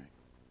done for me.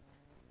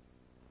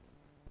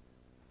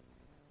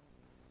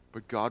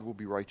 But God will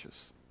be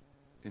righteous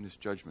in his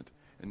judgment.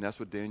 And that's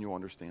what Daniel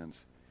understands,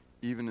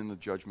 even in the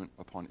judgment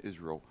upon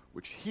Israel,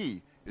 which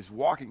he is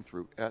walking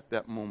through at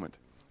that moment.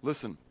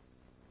 Listen,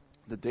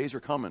 the days are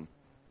coming.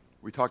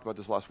 We talked about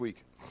this last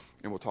week,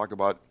 and we'll talk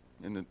about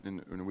in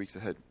the weeks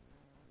ahead.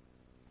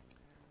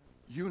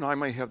 You and I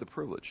may have the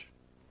privilege.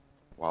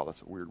 Wow,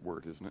 that's a weird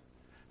word, isn't it?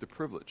 The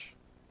privilege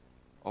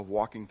of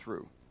walking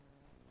through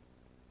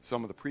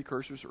some of the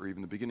precursors or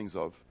even the beginnings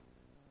of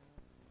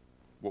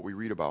what we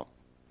read about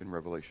in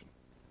Revelation.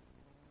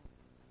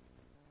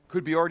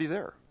 Could be already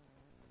there.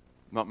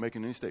 Not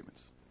making any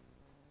statements.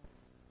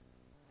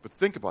 But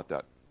think about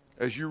that.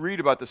 As you read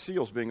about the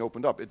seals being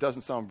opened up, it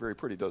doesn't sound very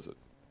pretty, does it?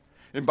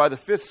 And by the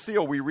fifth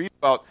seal, we read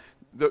about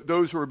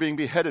those who are being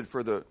beheaded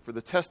for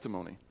the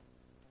testimony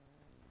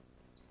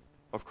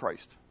of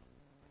Christ.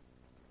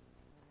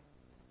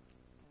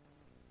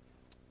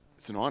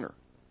 It's an honor.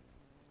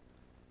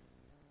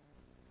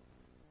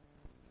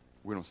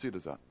 We don't see it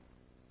as that.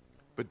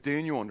 But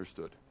Daniel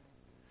understood,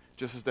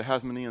 just as the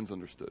Hasmoneans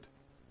understood,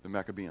 the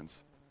Maccabees,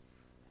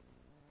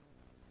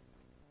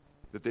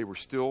 that they were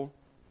still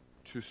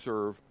to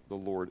serve the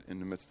Lord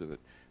in the midst of it.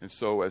 And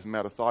so, as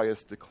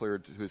Mattathias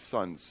declared to his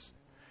sons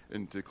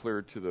and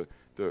declared to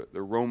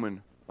the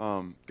Roman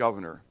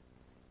governor,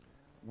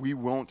 we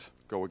won't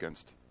go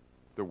against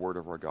the word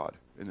of our God,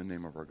 in the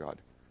name of our God.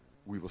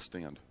 We will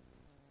stand.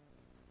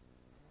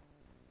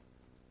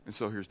 And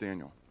so here's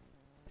Daniel.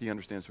 He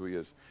understands who he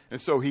is.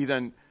 And so he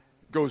then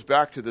goes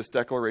back to this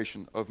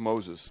declaration of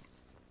Moses.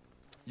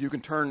 You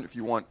can turn, if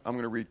you want, I'm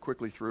going to read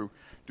quickly through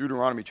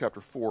Deuteronomy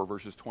chapter 4,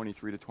 verses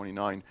 23 to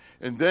 29.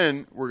 And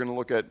then we're going to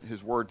look at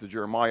his word to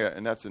Jeremiah,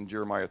 and that's in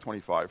Jeremiah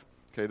 25.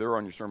 Okay, they're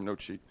on your sermon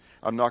note sheet.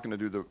 I'm not going to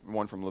do the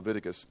one from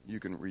Leviticus. You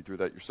can read through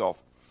that yourself.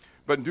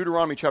 But in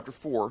Deuteronomy chapter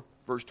 4,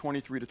 verse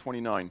 23 to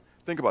 29,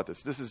 think about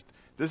this. This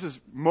is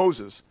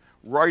Moses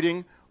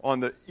writing on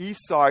the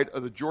east side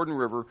of the Jordan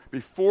River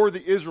before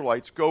the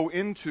Israelites go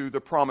into the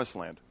promised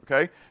land.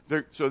 Okay?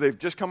 So they've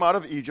just come out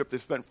of Egypt.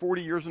 They've spent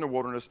 40 years in the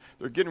wilderness.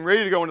 They're getting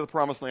ready to go into the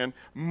promised land.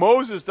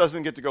 Moses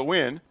doesn't get to go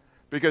in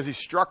because he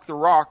struck the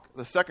rock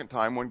the second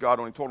time when God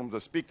only told him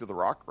to speak to the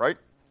rock, right?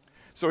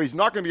 So he's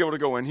not going to be able to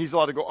go in. He's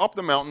allowed to go up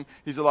the mountain.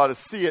 He's allowed to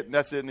see it, and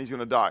that's it, and he's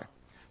going to die.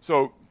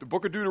 So the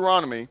book of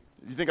Deuteronomy,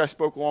 you think I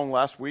spoke long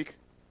last week?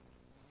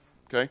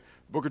 Okay?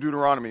 The book of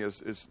Deuteronomy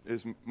is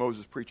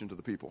Moses preaching to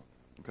the people.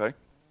 Okay?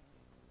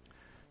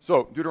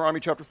 So,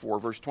 Deuteronomy chapter 4,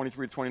 verse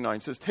 23 to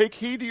 29 says, "Take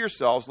heed to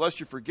yourselves, lest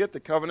you forget the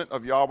covenant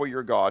of Yahweh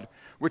your God,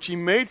 which he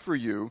made for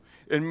you,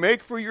 and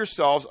make for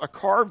yourselves a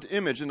carved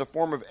image in the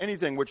form of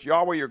anything which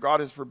Yahweh your God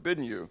has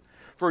forbidden you.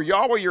 For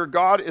Yahweh your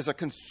God is a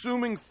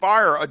consuming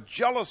fire, a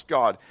jealous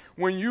God.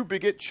 When you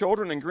beget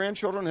children and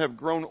grandchildren have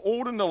grown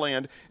old in the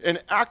land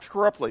and act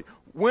corruptly."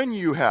 When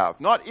you have,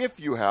 not if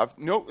you have.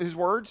 Note his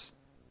words.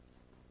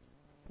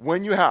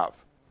 When you have.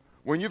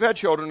 When you've had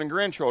children and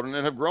grandchildren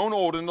and have grown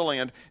old in the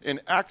land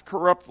and act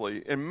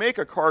corruptly and make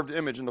a carved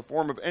image in the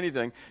form of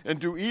anything and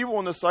do evil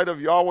in the sight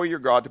of Yahweh your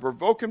God to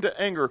provoke him to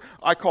anger,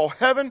 I call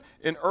heaven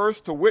and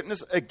earth to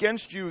witness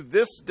against you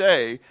this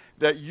day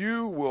that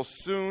you will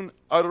soon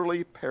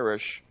utterly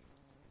perish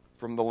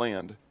from the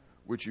land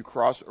which you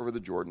cross over the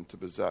Jordan to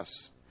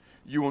possess.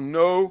 You will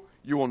know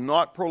you will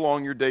not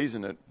prolong your days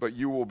in it, but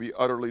you will be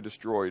utterly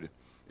destroyed.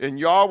 And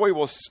Yahweh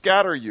will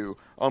scatter you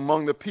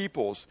among the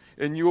peoples,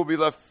 and you will be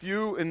left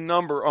few in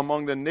number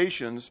among the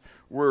nations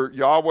where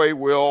Yahweh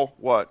will,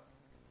 what?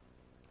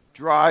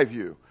 Drive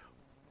you.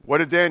 What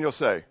did Daniel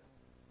say?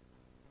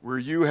 Where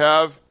you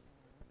have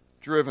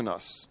driven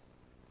us.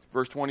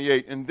 Verse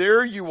 28, "And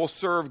there you will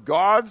serve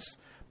gods,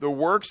 the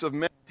works of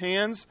men's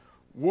hands,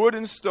 wood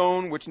and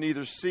stone, which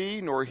neither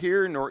see, nor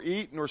hear, nor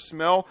eat, nor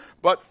smell.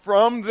 But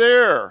from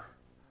there,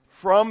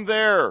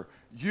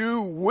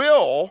 you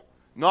will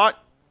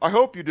not..." I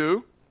hope you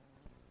do.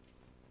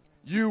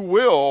 "You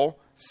will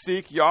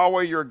seek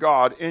Yahweh your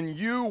God, and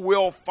you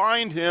will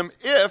find him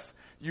if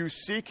you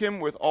seek him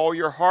with all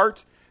your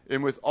heart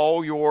and with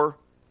all your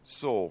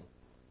soul."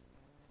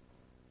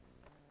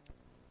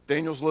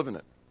 Daniel's living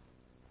it.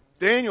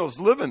 Daniel's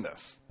living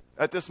this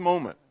at this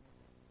moment.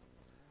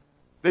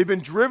 They've been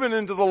driven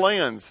into the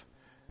lands,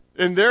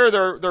 and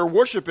they're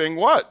worshiping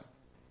what?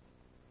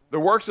 The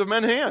works of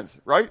men's hands,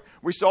 right?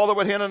 We saw that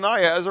with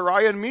Hananiah,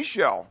 Azariah, and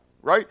Mishael.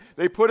 Right?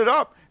 They put it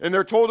up, and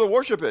they're told to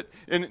worship it.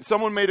 And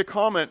someone made a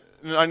comment,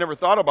 and I never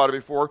thought about it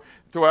before,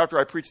 until after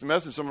I preached the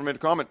message, someone made a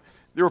comment.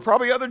 There were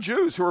probably other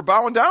Jews who were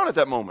bowing down at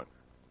that moment.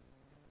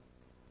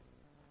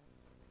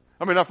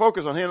 I mean, I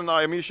focus on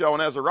Hananiah, Mishael,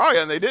 and Azariah,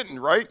 and they didn't,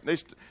 right?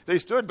 They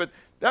stood, but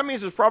that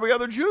means there's probably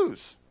other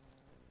Jews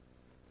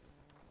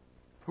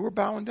who were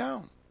bowing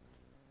down.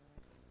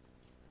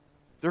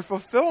 They're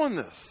fulfilling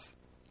this.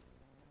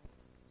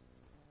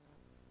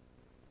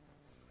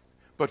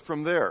 But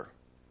from there,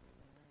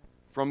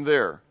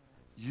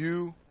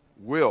 you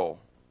will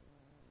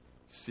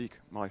seek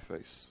my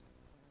face.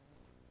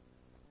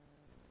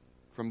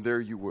 From there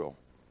you will.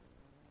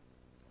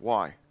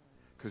 Why?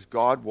 Because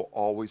God will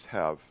always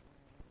have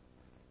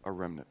a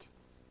remnant.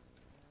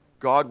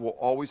 God will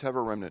always have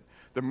a remnant.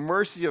 The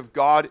mercy of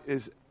God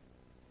is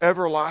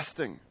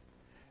everlasting.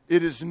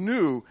 It is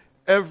new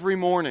every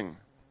morning.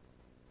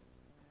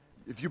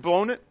 If you've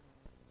blown it,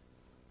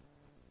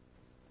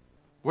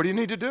 what do you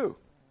need to do?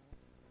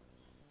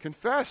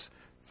 Confess.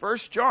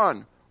 1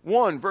 John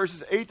 1,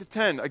 verses 8 to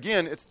 10.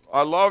 Again,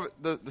 I love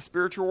the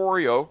spiritual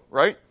Oreo,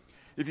 right?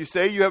 "If you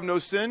say you have no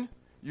sin,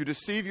 you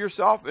deceive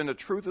yourself, and the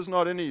truth is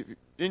not in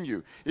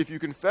you. If you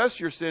confess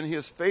your sin, he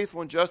is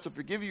faithful and just to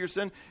forgive you your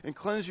sin and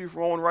cleanse you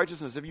from all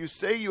unrighteousness. If you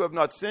say you have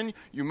not sinned,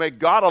 you make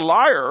God a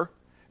liar,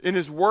 and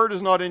his word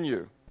is not in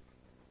you."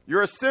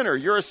 You're a sinner.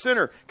 You're a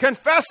sinner.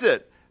 Confess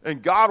it,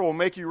 and God will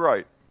make you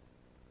right.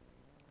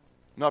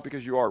 Not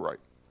because you are right,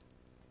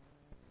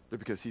 but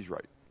because he's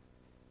right.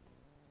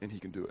 And he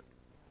can do it.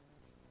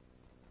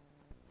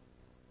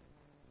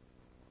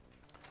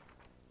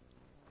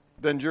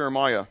 Then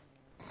Jeremiah,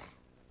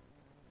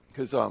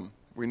 because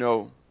we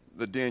know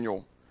that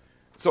Daniel.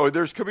 So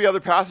could be other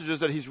passages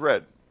that he's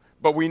read,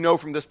 but we know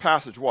from this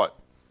passage what?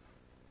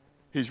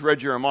 He's read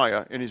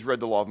Jeremiah and he's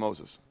read the law of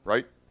Moses,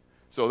 right?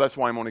 So that's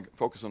why I'm only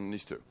focusing on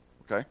these two,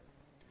 okay?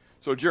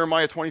 So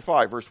Jeremiah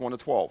 25, verse 1 to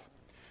 12.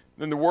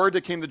 Then the word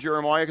that came to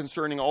Jeremiah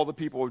concerning all the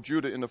people of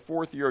Judah in the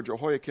 4th year of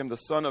Jehoiakim, the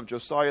son of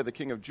Josiah, the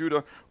king of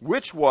Judah,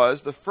 which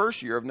was the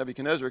 1st year of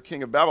Nebuchadnezzar,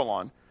 king of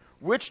Babylon,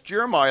 which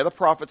Jeremiah the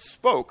prophet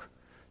spoke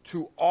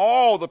to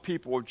all the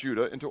people of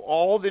Judah and to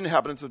all the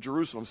inhabitants of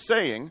Jerusalem,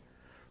 saying,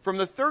 from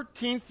the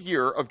 13th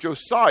year of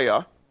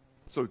Josiah,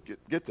 so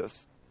get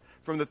this,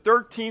 from the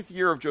 13th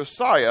year of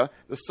Josiah,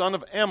 the son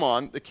of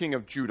Ammon, the king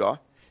of Judah,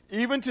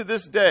 even to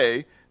this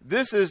day,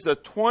 this is the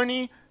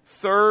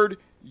 23rd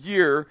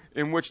year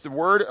in which the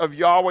word of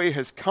Yahweh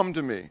has come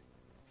to me.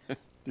 Do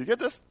you get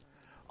this?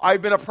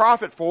 I've been a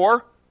prophet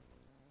for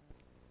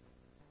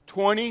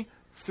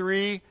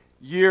 23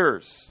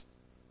 years.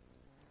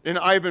 And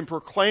I've been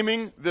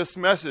proclaiming this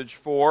message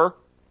for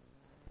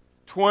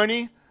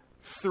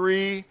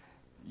 23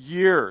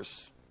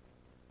 years.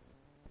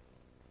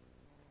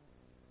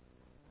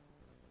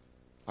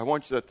 I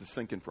want that to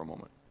sink in for a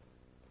moment.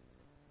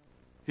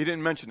 He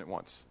didn't mention it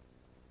once.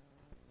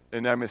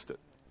 And I missed it.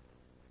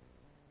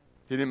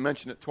 He didn't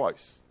mention it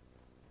twice.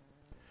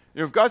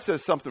 You know, if God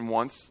says something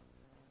once,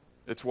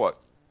 it's what?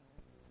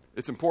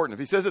 It's important. If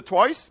he says it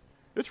twice,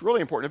 it's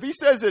really important. If he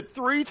says it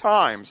 3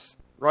 times,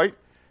 right?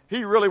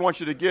 He really wants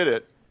you to get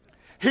it.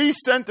 He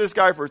sent this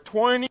guy for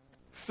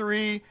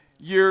 23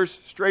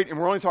 years straight, and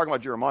we're only talking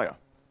about Jeremiah.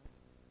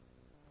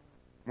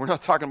 We're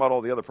not talking about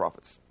all the other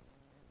prophets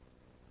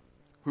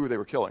who they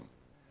were killing.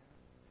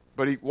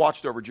 But he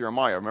watched over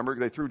Jeremiah. Remember,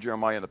 they threw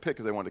Jeremiah in the pit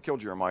because they wanted to kill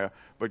Jeremiah,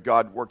 but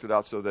God worked it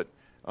out so that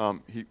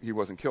he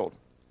wasn't killed.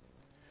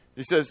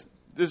 He says,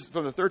 this is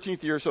from the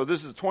 13th year, so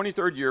this is the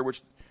 23rd year,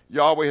 which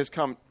Yahweh has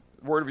come,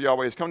 word of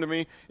Yahweh has come to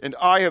me, and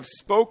I have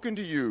spoken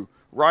to you,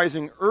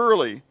 rising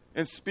early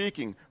and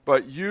speaking,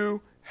 but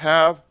you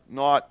have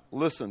not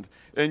listened.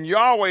 And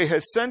Yahweh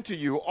has sent to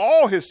you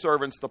all his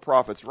servants, the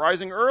prophets,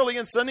 rising early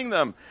and sending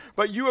them,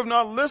 but you have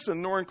not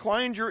listened, nor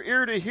inclined your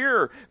ear to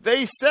hear.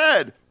 They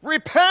said,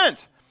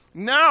 repent!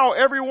 Now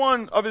every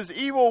one of his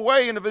evil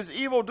way and of his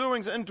evil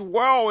doings, and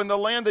dwell in the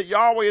land that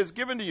Yahweh has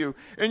given to you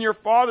and your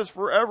fathers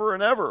forever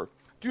and ever.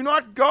 Do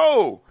not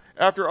go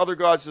after other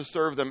gods to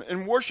serve them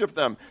and worship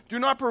them. Do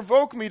not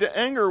provoke me to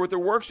anger with the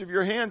works of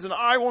your hands, and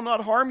I will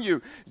not harm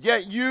you.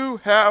 Yet you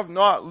have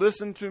not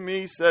listened to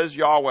me, says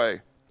Yahweh,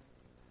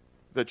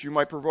 that you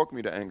might provoke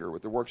me to anger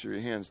with the works of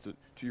your hands to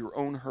your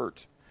own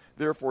hurt.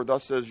 Therefore,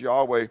 thus says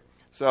Yahweh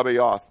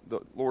Sabaoth, the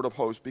Lord of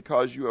hosts,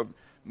 because you have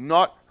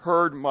not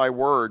heard my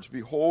words,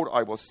 behold,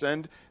 I will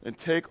send and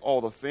take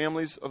all the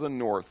families of the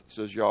north,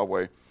 says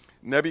Yahweh,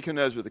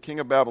 Nebuchadnezzar, the king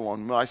of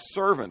Babylon, my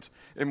servant,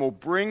 and will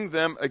bring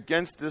them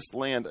against this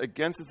land,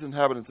 against its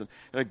inhabitants, and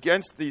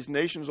against these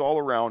nations all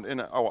around,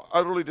 and I will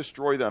utterly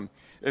destroy them,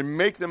 and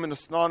make them an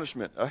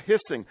astonishment, a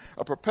hissing,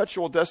 a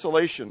perpetual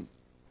desolation.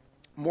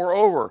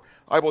 Moreover,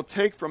 I will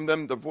take from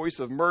them the voice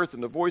of mirth,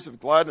 and the voice of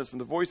gladness,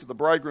 and the voice of the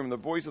bridegroom, and the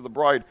voice of the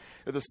bride,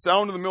 and the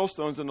sound of the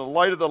millstones, and the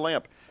light of the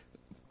lamp.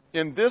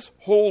 And this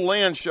whole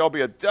land shall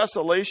be a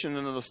desolation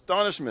and an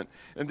astonishment,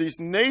 and these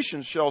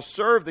nations shall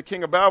serve the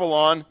king of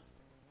Babylon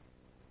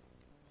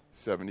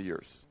 70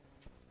 years.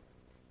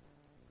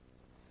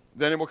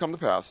 Then it will come to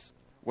pass,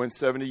 when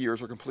 70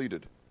 years are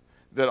completed,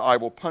 that I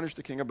will punish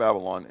the king of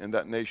Babylon and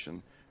that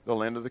nation, the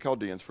land of the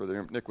Chaldeans, for their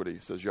iniquity,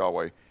 says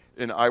Yahweh,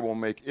 and I will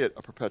make it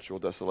a perpetual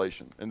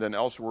desolation. And then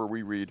elsewhere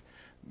we read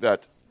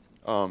that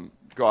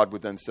God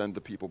would then send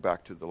the people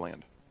back to the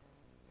land.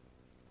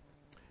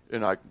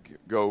 And I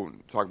go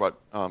and talk about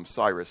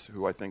Cyrus,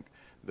 who I think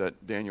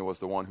that Daniel was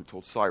the one who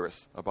told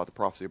Cyrus about the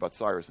prophecy about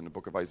Cyrus in the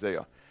book of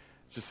Isaiah.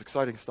 It's just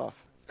exciting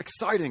stuff.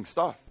 Exciting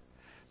stuff.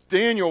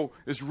 Daniel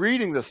is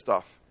reading this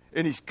stuff,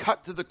 and he's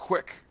cut to the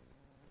quick.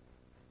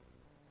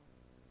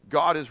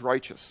 God is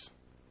righteous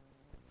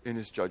in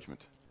his judgment.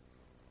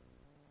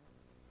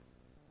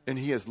 And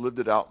he has lived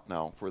it out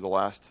now for the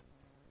last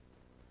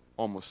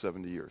almost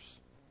 70 years.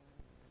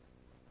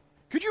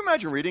 Could you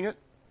imagine reading it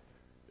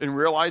and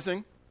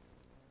realizing,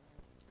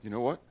 you know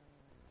what?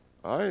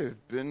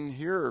 I've been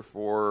here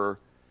for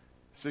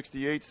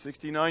 68,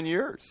 69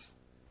 years.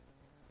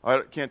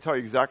 I can't tell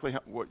you exactly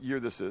what year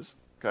this is,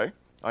 okay?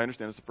 I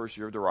understand it's the first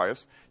year of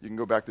Darius. You can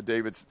go back to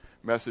David's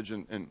message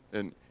and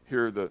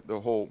hear the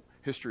whole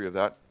history of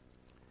that.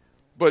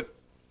 But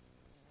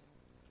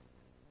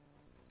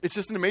it's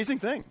just an amazing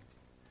thing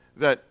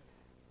that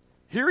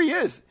here he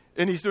is,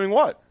 and he's doing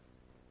what?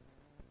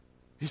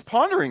 He's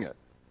pondering it.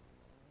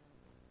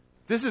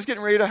 This is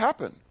getting ready to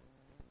happen.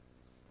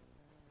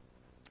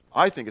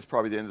 I think it's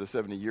probably the end of the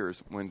 70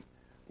 years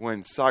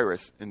when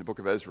Cyrus, in the book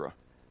of Ezra,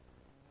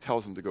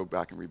 tells him to go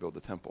back and rebuild the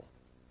temple.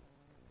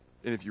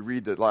 And if you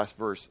read the last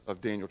verse of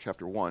Daniel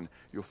chapter 1,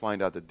 you'll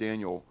find out that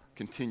Daniel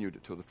continued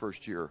until the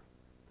first year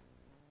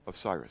of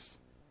Cyrus.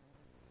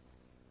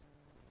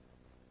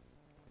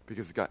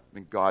 Because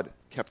God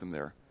kept him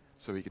there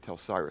so he could tell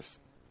Cyrus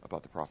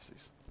about the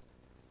prophecies.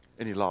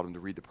 and he allowed him to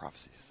read the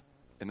prophecies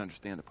and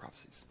understand the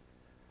prophecies.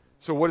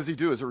 So what does he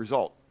do as a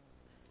result?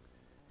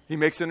 He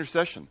makes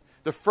intercession.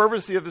 The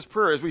fervency of his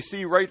prayer, as we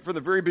see right from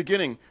the very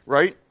beginning,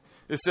 right?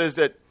 It says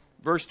that,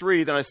 verse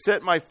 3, then I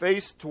set my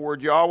face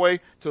toward Yahweh,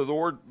 to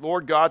the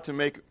Lord God, to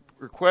make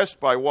request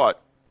by what?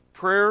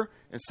 Prayer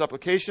and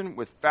supplication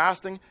with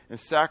fasting and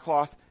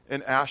sackcloth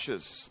and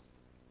ashes.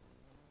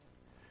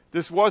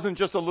 This wasn't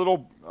just a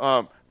little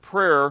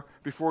prayer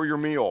before your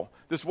meal.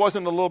 This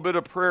wasn't a little bit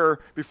of prayer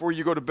before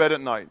you go to bed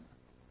at night.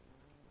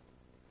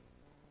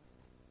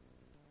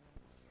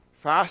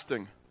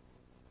 Fasting,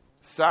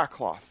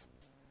 sackcloth,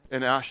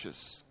 and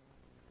ashes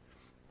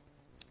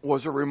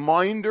was a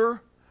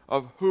reminder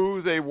of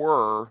who they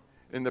were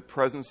in the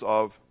presence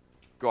of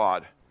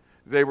God.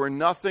 They were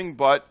nothing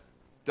but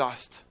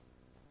dust.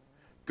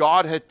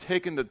 God had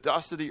taken the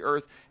dust of the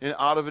earth, and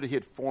out of it he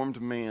had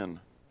formed man.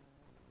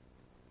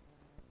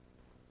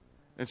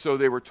 And so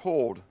they were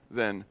told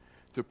then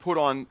to put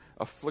on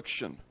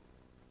affliction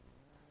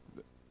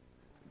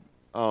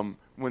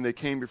when they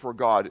came before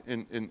God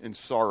in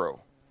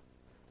sorrow,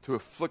 to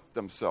afflict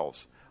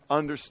themselves,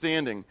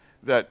 understanding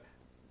that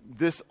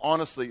this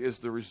honestly is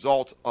the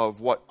result of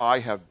what I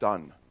have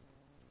done.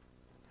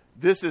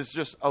 This is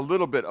just a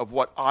little bit of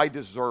what I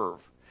deserve.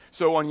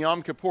 So on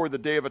Yom Kippur, the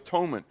Day of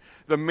Atonement,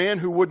 the man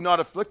who would not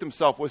afflict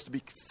himself was to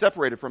be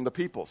separated from the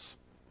peoples.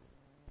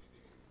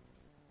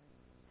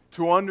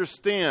 To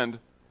understand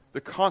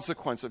the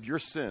consequence of your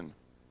sin,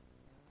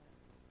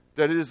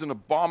 that it is an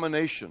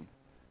abomination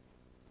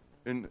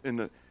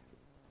in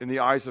the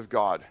eyes of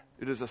God.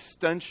 It is a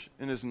stench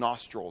in his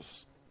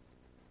nostrils.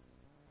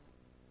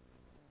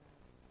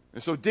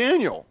 And so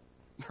Daniel,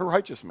 the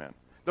righteous man,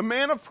 the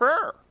man of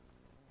prayer,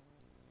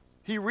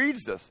 he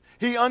reads this.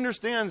 He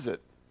understands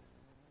it.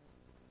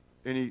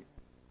 And he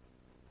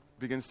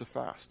begins to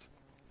fast.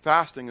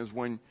 Fasting is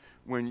when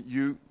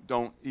you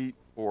don't eat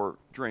or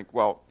drink.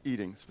 Well,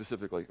 eating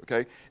specifically,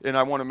 okay? And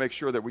I want to make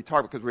sure that we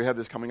talk, because we have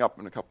this coming up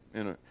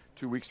in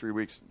 2 weeks, 3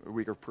 weeks, a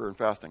week of prayer and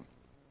fasting.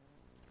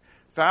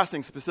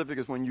 Fasting specific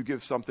is when you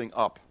give something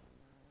up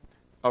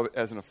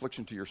as an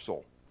affliction to your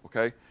soul,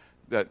 okay?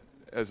 That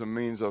as a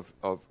means of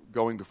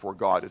going before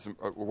God, as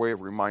a way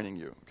of reminding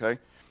you, okay?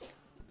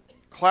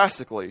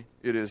 Classically,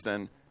 it is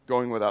then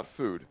going without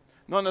food.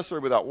 Not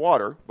necessarily without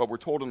water, but we're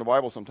told in the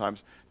Bible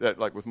sometimes that,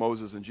 like with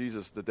Moses and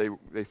Jesus, that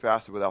they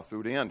fasted without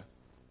food and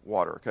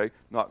water, okay?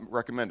 Not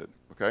recommended,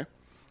 okay?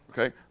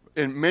 Okay?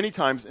 And many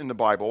times in the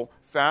Bible,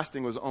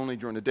 fasting was only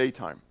during the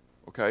daytime,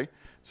 okay?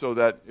 So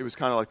that it was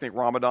kind of like, think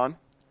Ramadan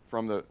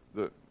from the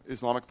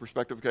Islamic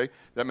perspective, okay?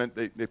 That meant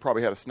they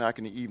probably had a snack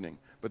in the evening,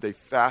 but they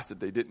fasted.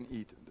 They didn't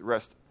eat the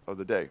rest of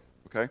the day,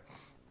 okay?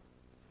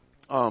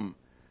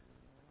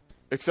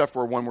 Except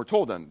for when we're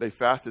told then, they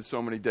fasted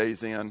so many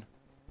days and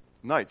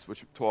nights,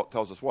 which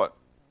tells us what?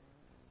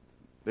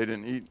 They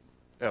didn't eat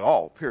at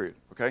all, period,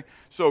 okay?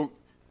 So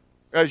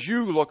as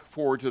you look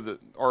forward to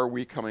our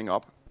week coming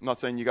up, I'm not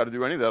saying you got to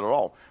do any of that at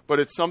all, but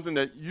it's something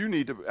that you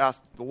need to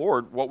ask the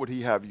Lord, what would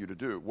he have you to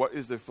do? What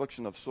is the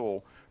affliction of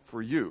soul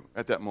for you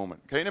at that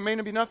moment? Okay, and it may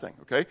not be nothing,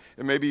 okay?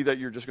 It may be that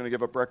you're just going to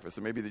give up breakfast.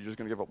 It may be that you're just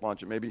going to give up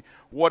lunch. It may be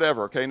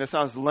whatever, okay? And it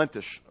sounds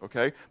Lentish,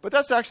 okay? But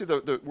that's actually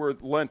the where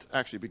Lent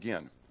actually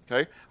began,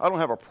 okay? I don't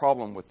have a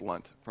problem with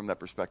Lent from that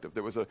perspective.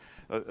 There was a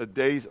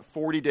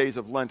 40 days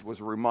of Lent was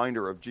a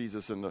reminder of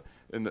Jesus in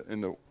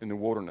the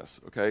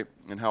wilderness, okay?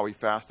 And how he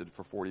fasted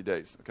for 40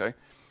 days, okay?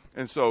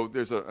 And so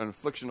there's an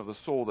affliction of the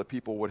soul that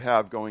people would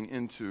have going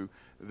into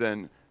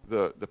then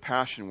the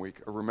Passion Week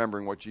of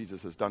remembering what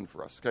Jesus has done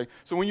for us, okay?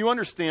 So when you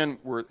understand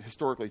where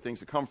historically things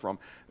have come from,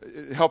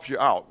 it helps you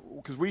out,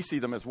 because we see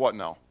them as what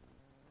now?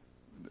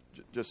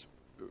 Just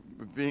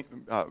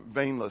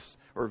vainless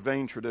or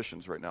vain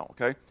traditions right now,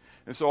 okay?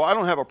 And so I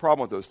don't have a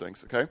problem with those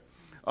things, okay?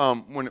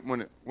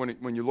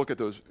 When you look at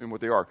those and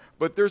what they are.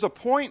 But there's a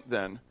point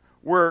then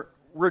where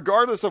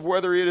regardless of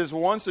whether it is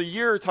once a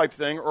year type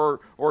thing or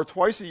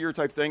twice a year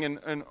type thing,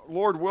 and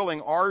Lord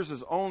willing, ours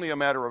is only a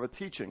matter of a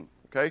teaching,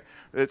 okay?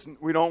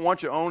 We don't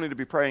want you only to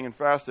be praying and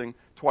fasting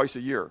twice a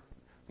year,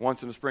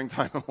 once in the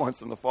springtime and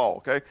once in the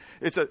fall, okay?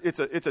 It's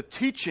a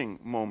teaching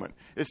moment.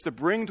 It's to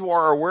bring to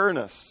our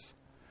awareness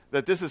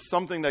that this is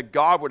something that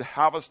God would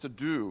have us to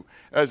do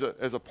as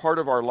a part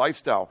of our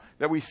lifestyle,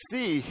 that we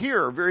see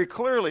here very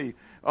clearly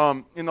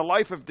in the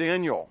life of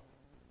Daniel.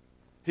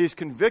 He's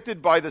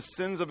convicted by the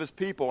sins of his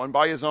people and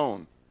by his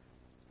own,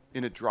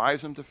 and it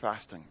drives him to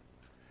fasting,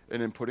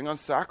 and in putting on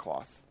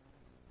sackcloth,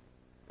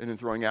 and in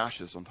throwing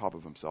ashes on top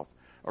of himself.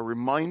 A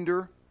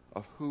reminder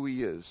of who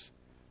he is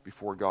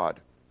before God.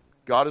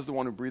 God is the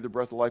one who breathed the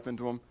breath of life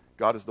into him.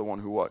 God is the one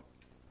who what?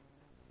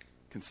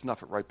 Can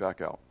snuff it right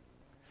back out.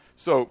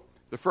 So,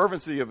 the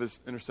fervency of his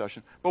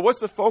intercession. But what's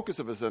the focus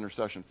of his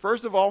intercession?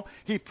 First of all,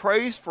 he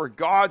prays for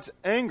God's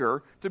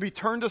anger to be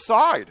turned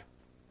aside.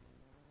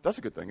 That's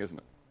a good thing, isn't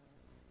it?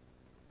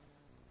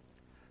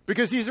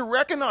 Because he's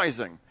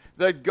recognizing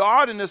that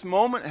God in this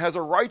moment has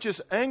a righteous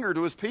anger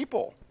to his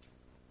people.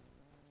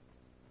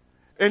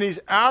 And he's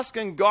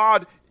asking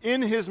God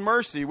in his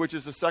mercy, which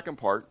is the second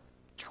part,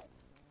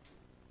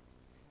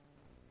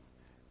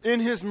 in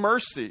his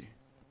mercy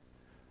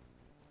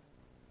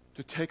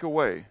to take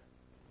away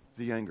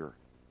the anger.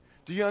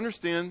 Do you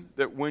understand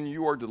that when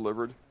you are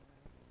delivered,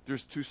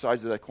 there's two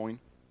sides of that coin?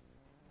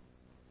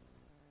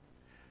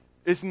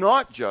 It's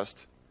not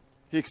just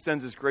he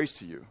extends his grace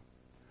to you,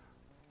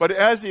 but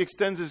as he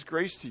extends his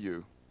grace to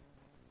you,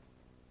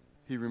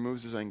 he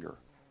removes his anger.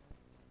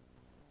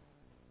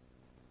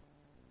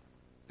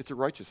 It's a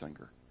righteous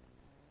anger.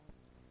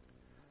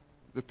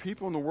 The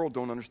people in the world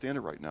don't understand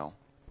it right now,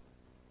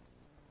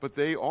 but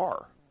they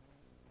are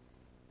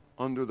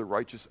under the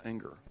righteous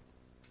anger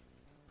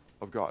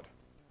of God.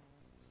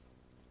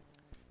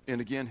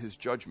 And again, his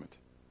judgment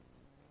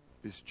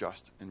is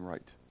just and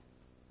right.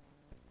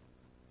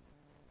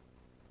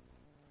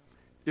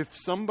 If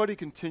somebody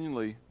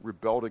continually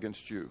rebelled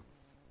against you,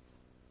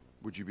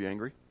 would you be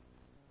angry?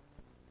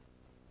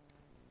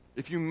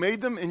 If you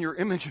made them in your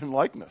image and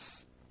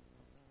likeness,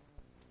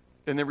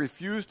 and they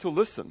refused to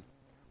listen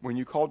when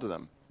you called to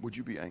them, would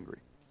you be angry?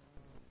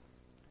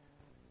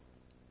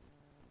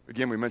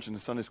 Again, we mentioned in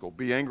Sunday school,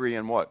 be angry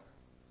and what?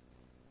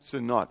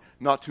 Sin not.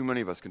 Not too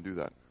many of us can do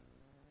that.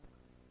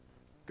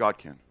 God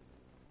can.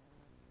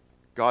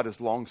 God is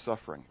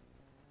long-suffering,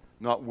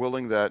 not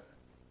willing that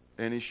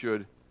any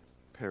should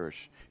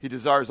perish. He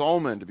desires all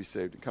men to be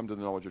saved and come to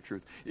the knowledge of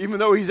truth. Even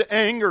though he's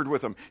angered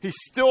with them, he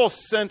still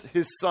sent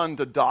his son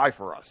to die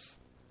for us.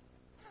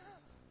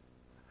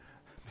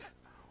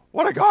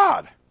 What a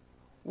God.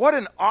 What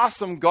an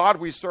awesome God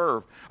we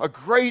serve. A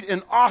great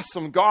and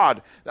awesome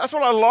God. That's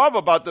what I love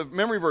about the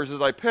memory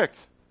verses I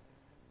picked.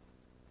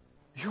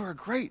 You are a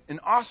great and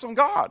awesome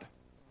God.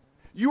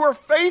 You are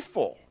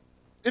faithful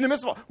in the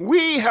midst of all.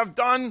 We have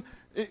done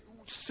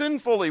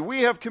sinfully.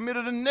 We have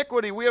committed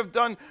iniquity. We have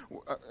done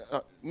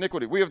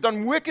iniquity. We have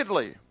done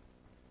wickedly.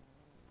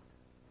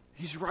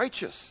 He's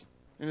righteous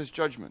in his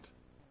judgment.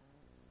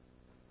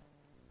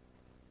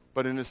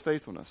 But in his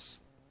faithfulness,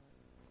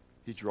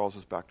 he draws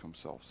us back to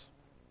himself.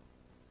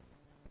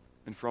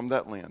 And from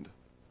that land,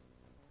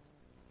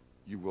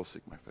 you will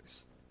seek my face.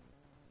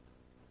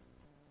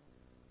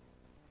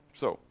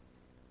 So,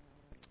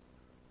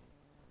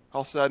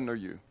 how saddened are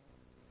you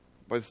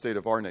by the state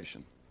of our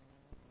nation?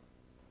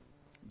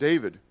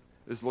 David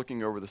is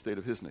looking over the state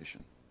of his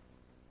nation.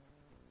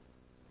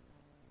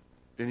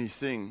 And he's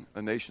seeing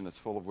a nation that's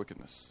full of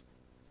wickedness,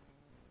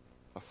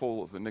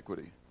 full of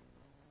iniquity.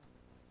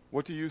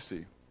 What do you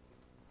see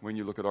when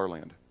you look at our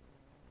land?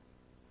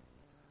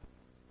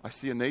 I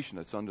see a nation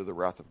that's under the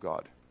wrath of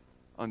God,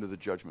 under the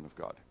judgment of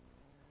God.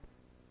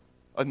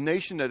 A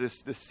nation that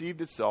has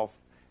deceived itself,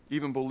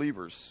 even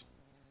believers,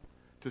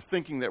 to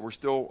thinking that we're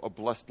still a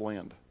blessed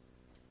land.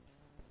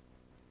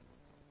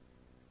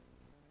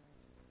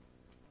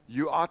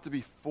 You ought to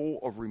be full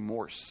of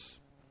remorse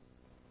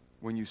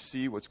when you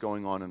see what's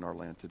going on in our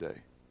land today.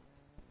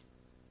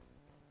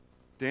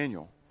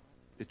 Daniel,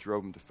 it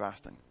drove him to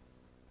fasting,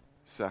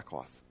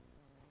 sackcloth,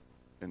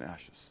 and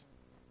ashes.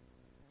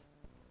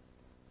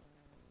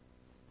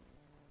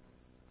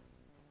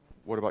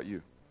 What about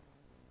you?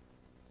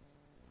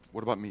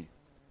 What about me?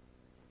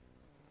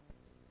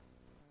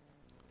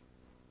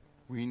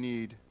 We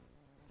need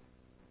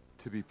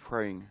to be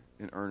praying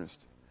in earnest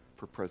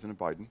for President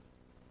Biden,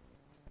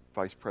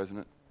 Vice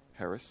President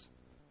Harris.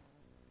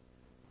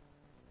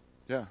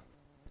 Yeah,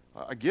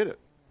 I get it.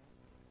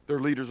 They're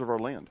leaders of our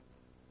land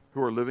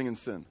who are living in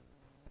sin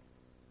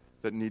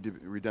that need to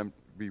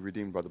be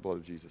redeemed by the blood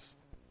of Jesus.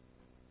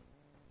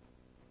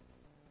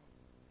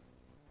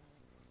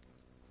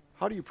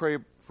 How do you pray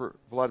for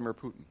Vladimir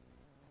Putin?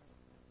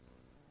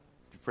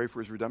 Do you pray for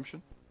his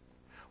redemption?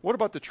 What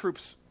about the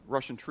troops,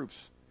 Russian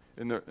troops,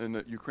 and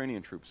the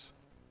Ukrainian troops?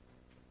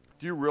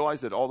 Do you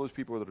realize that all those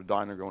people that are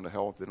dying are going to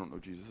hell if they don't know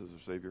Jesus as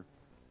their Savior?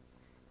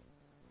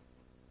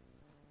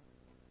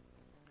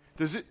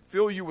 Does it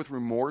fill you with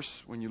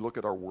remorse when you look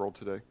at our world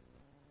today?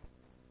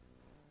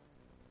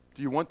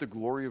 Do you want the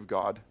glory of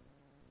God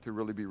to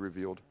really be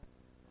revealed?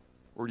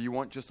 Or do you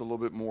want just a little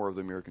bit more of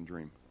the American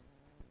dream?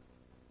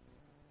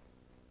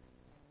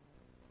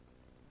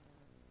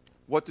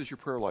 What does your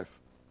prayer life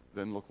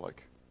then look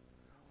like?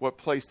 What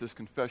place does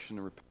confession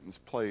and repentance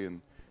play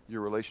in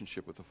your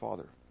relationship with the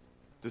Father?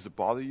 Does it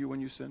bother you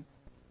when you sin?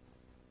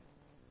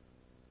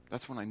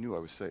 That's when I knew I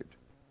was saved.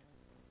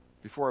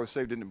 Before I was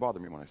saved, it didn't bother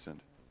me when I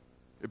sinned.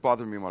 It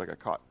bothered me when I got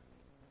caught.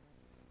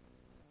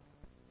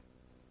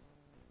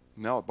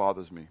 Now it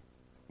bothers me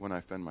when I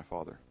offend my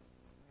Father.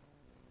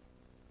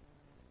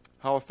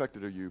 How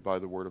affected are you by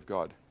the Word of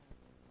God?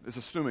 It's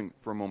assuming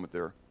for a moment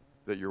there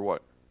that you're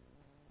what?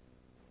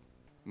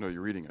 No,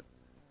 you're reading it.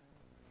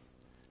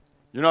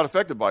 You're not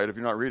affected by it if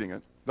you're not reading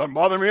it. Doesn't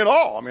bother me at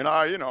all. I mean,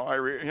 I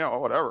read,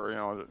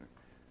 whatever,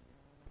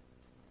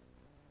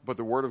 But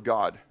the Word of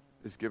God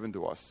is given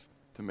to us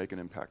to make an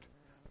impact.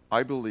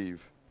 I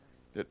believe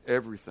that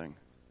everything,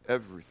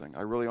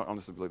 I really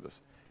honestly believe this,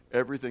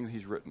 everything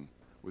he's written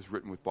was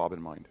written with Bob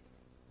in mind.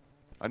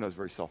 I know it's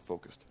very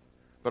self-focused,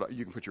 but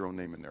you can put your own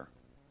name in there.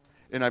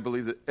 And I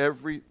believe that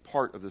every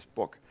part of this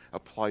book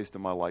applies to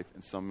my life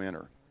in some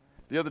manner.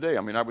 The other day,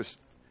 I was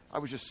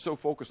just so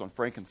focused on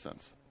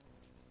frankincense.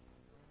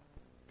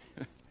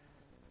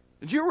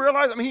 Did you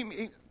realize? I mean,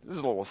 this is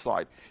a little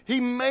aside. He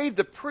made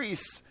the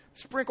priests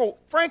sprinkle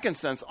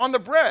frankincense on the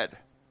bread,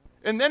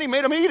 and then he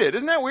made them eat it.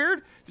 Isn't that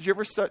weird? Did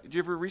you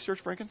ever research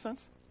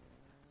frankincense?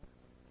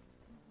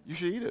 You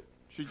should eat it.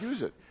 You should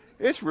use it.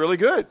 It's really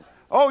good.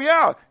 Oh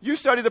yeah, you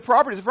study the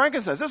properties of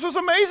frankincense. This was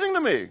amazing to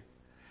me.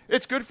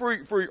 It's good for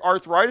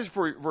arthritis.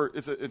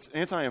 It's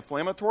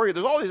anti-inflammatory.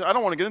 There's all these. I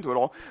don't want to get into it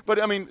all,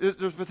 but I mean,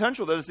 there's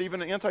potential that it's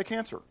even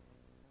anti-cancer.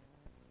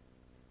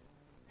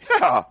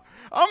 Yeah,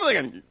 I'm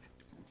thinking,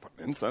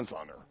 putting incense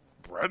on their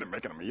bread and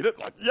making them eat it,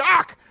 like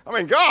yuck. I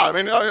mean, God. I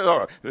mean,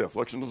 the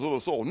afflictions of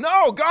the soul.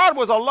 No, God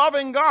was a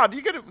loving God. Do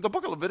you get it? The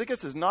book of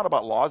Leviticus is not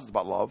about laws; it's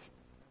about love.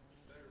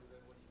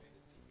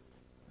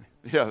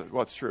 Yeah,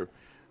 well, it's true.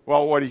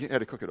 Well, what he had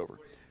to cook it over,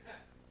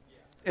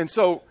 and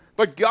so.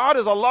 But God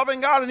is a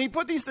loving God, and he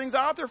put these things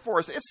out there for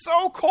us. It's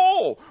so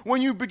cool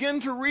when you begin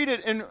to read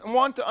it and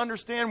want to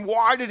understand,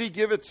 why did he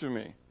give it to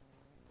me?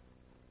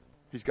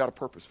 He's got a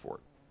purpose for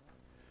it.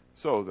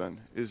 So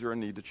then, is there a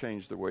need to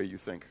change the way you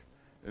think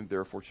and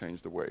therefore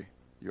change the way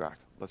you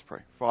act? Let's pray.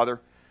 Father,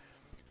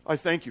 I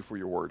thank you for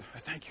your word. I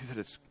thank you that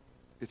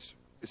it's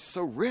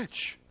so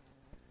rich,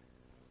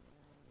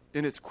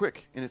 and it's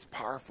quick, and it's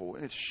powerful,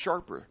 and it's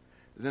sharper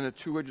than a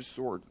two-edged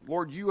sword.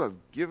 Lord, you have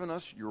given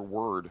us your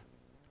word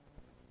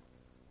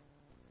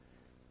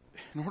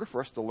in order for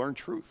us to learn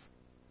truth.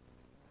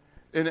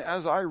 And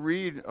as I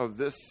read of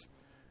this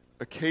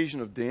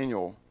occasion of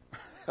Daniel,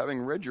 having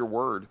read your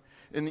word,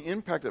 and the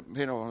impact it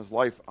made on his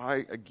life,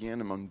 I again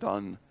am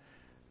undone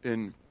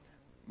in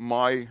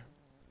my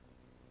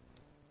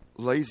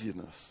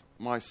laziness,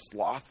 my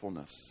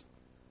slothfulness,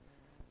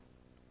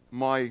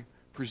 my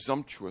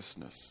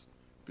presumptuousness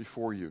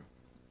before you.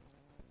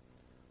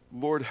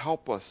 Lord,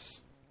 help us,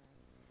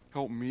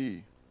 help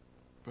me,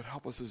 but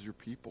help us as your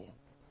people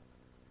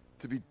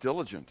to be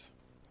diligent,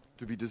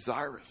 to be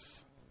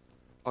desirous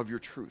of your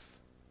truth,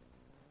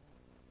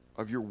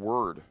 of your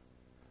word.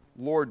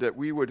 Lord, that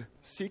we would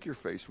seek your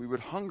face. We would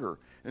hunger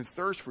and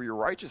thirst for your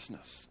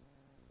righteousness.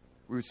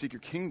 We would seek your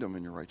kingdom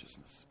and your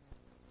righteousness.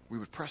 We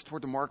would press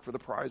toward the mark for the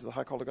prize of the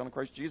high call of God in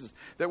Christ Jesus.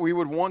 That we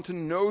would want to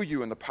know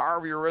you and the power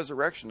of your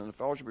resurrection and the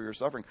fellowship of your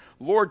suffering.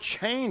 Lord,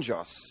 change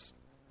us.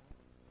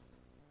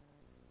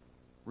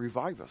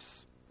 Revive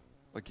us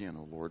again,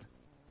 O Lord.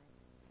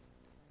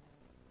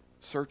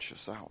 Search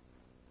us out.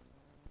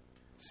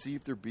 See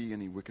if there be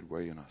any wicked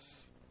way in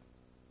us.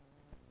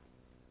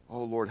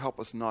 Oh, Lord, help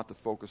us not to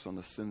focus on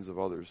the sins of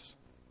others,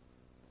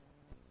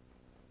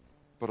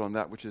 but on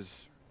that which is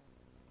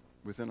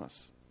within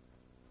us.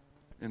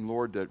 And,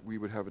 Lord, that we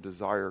would have a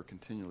desire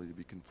continually to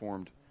be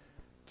conformed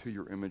to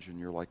your image and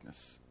your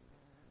likeness,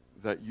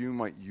 that you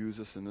might use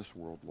us in this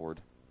world, Lord.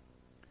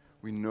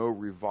 We know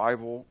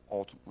revival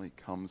ultimately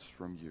comes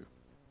from you.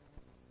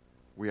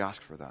 We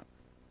ask for that.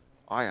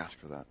 I ask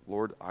for that.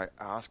 Lord, I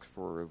ask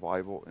for a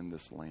revival in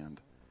this land.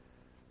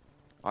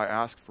 I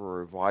ask for a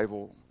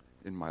revival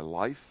in my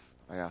life.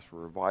 I ask for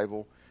a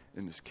revival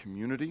in this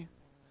community.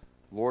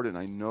 Lord, and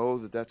I know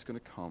that that's going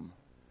to come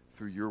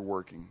through your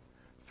working,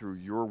 through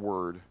your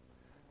word,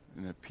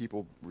 and the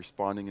people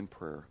responding in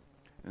prayer.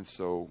 And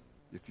so,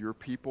 if your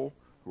people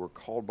who are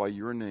called by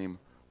your name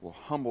will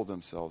humble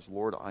themselves,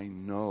 Lord, I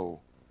know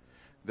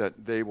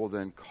that they will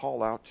then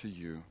call out to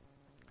you.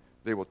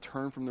 They will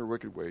turn from their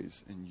wicked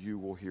ways, and you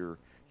will hear.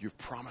 You've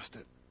promised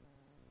it.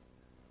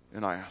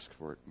 And I ask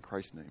for it in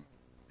Christ's name.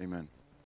 Amen.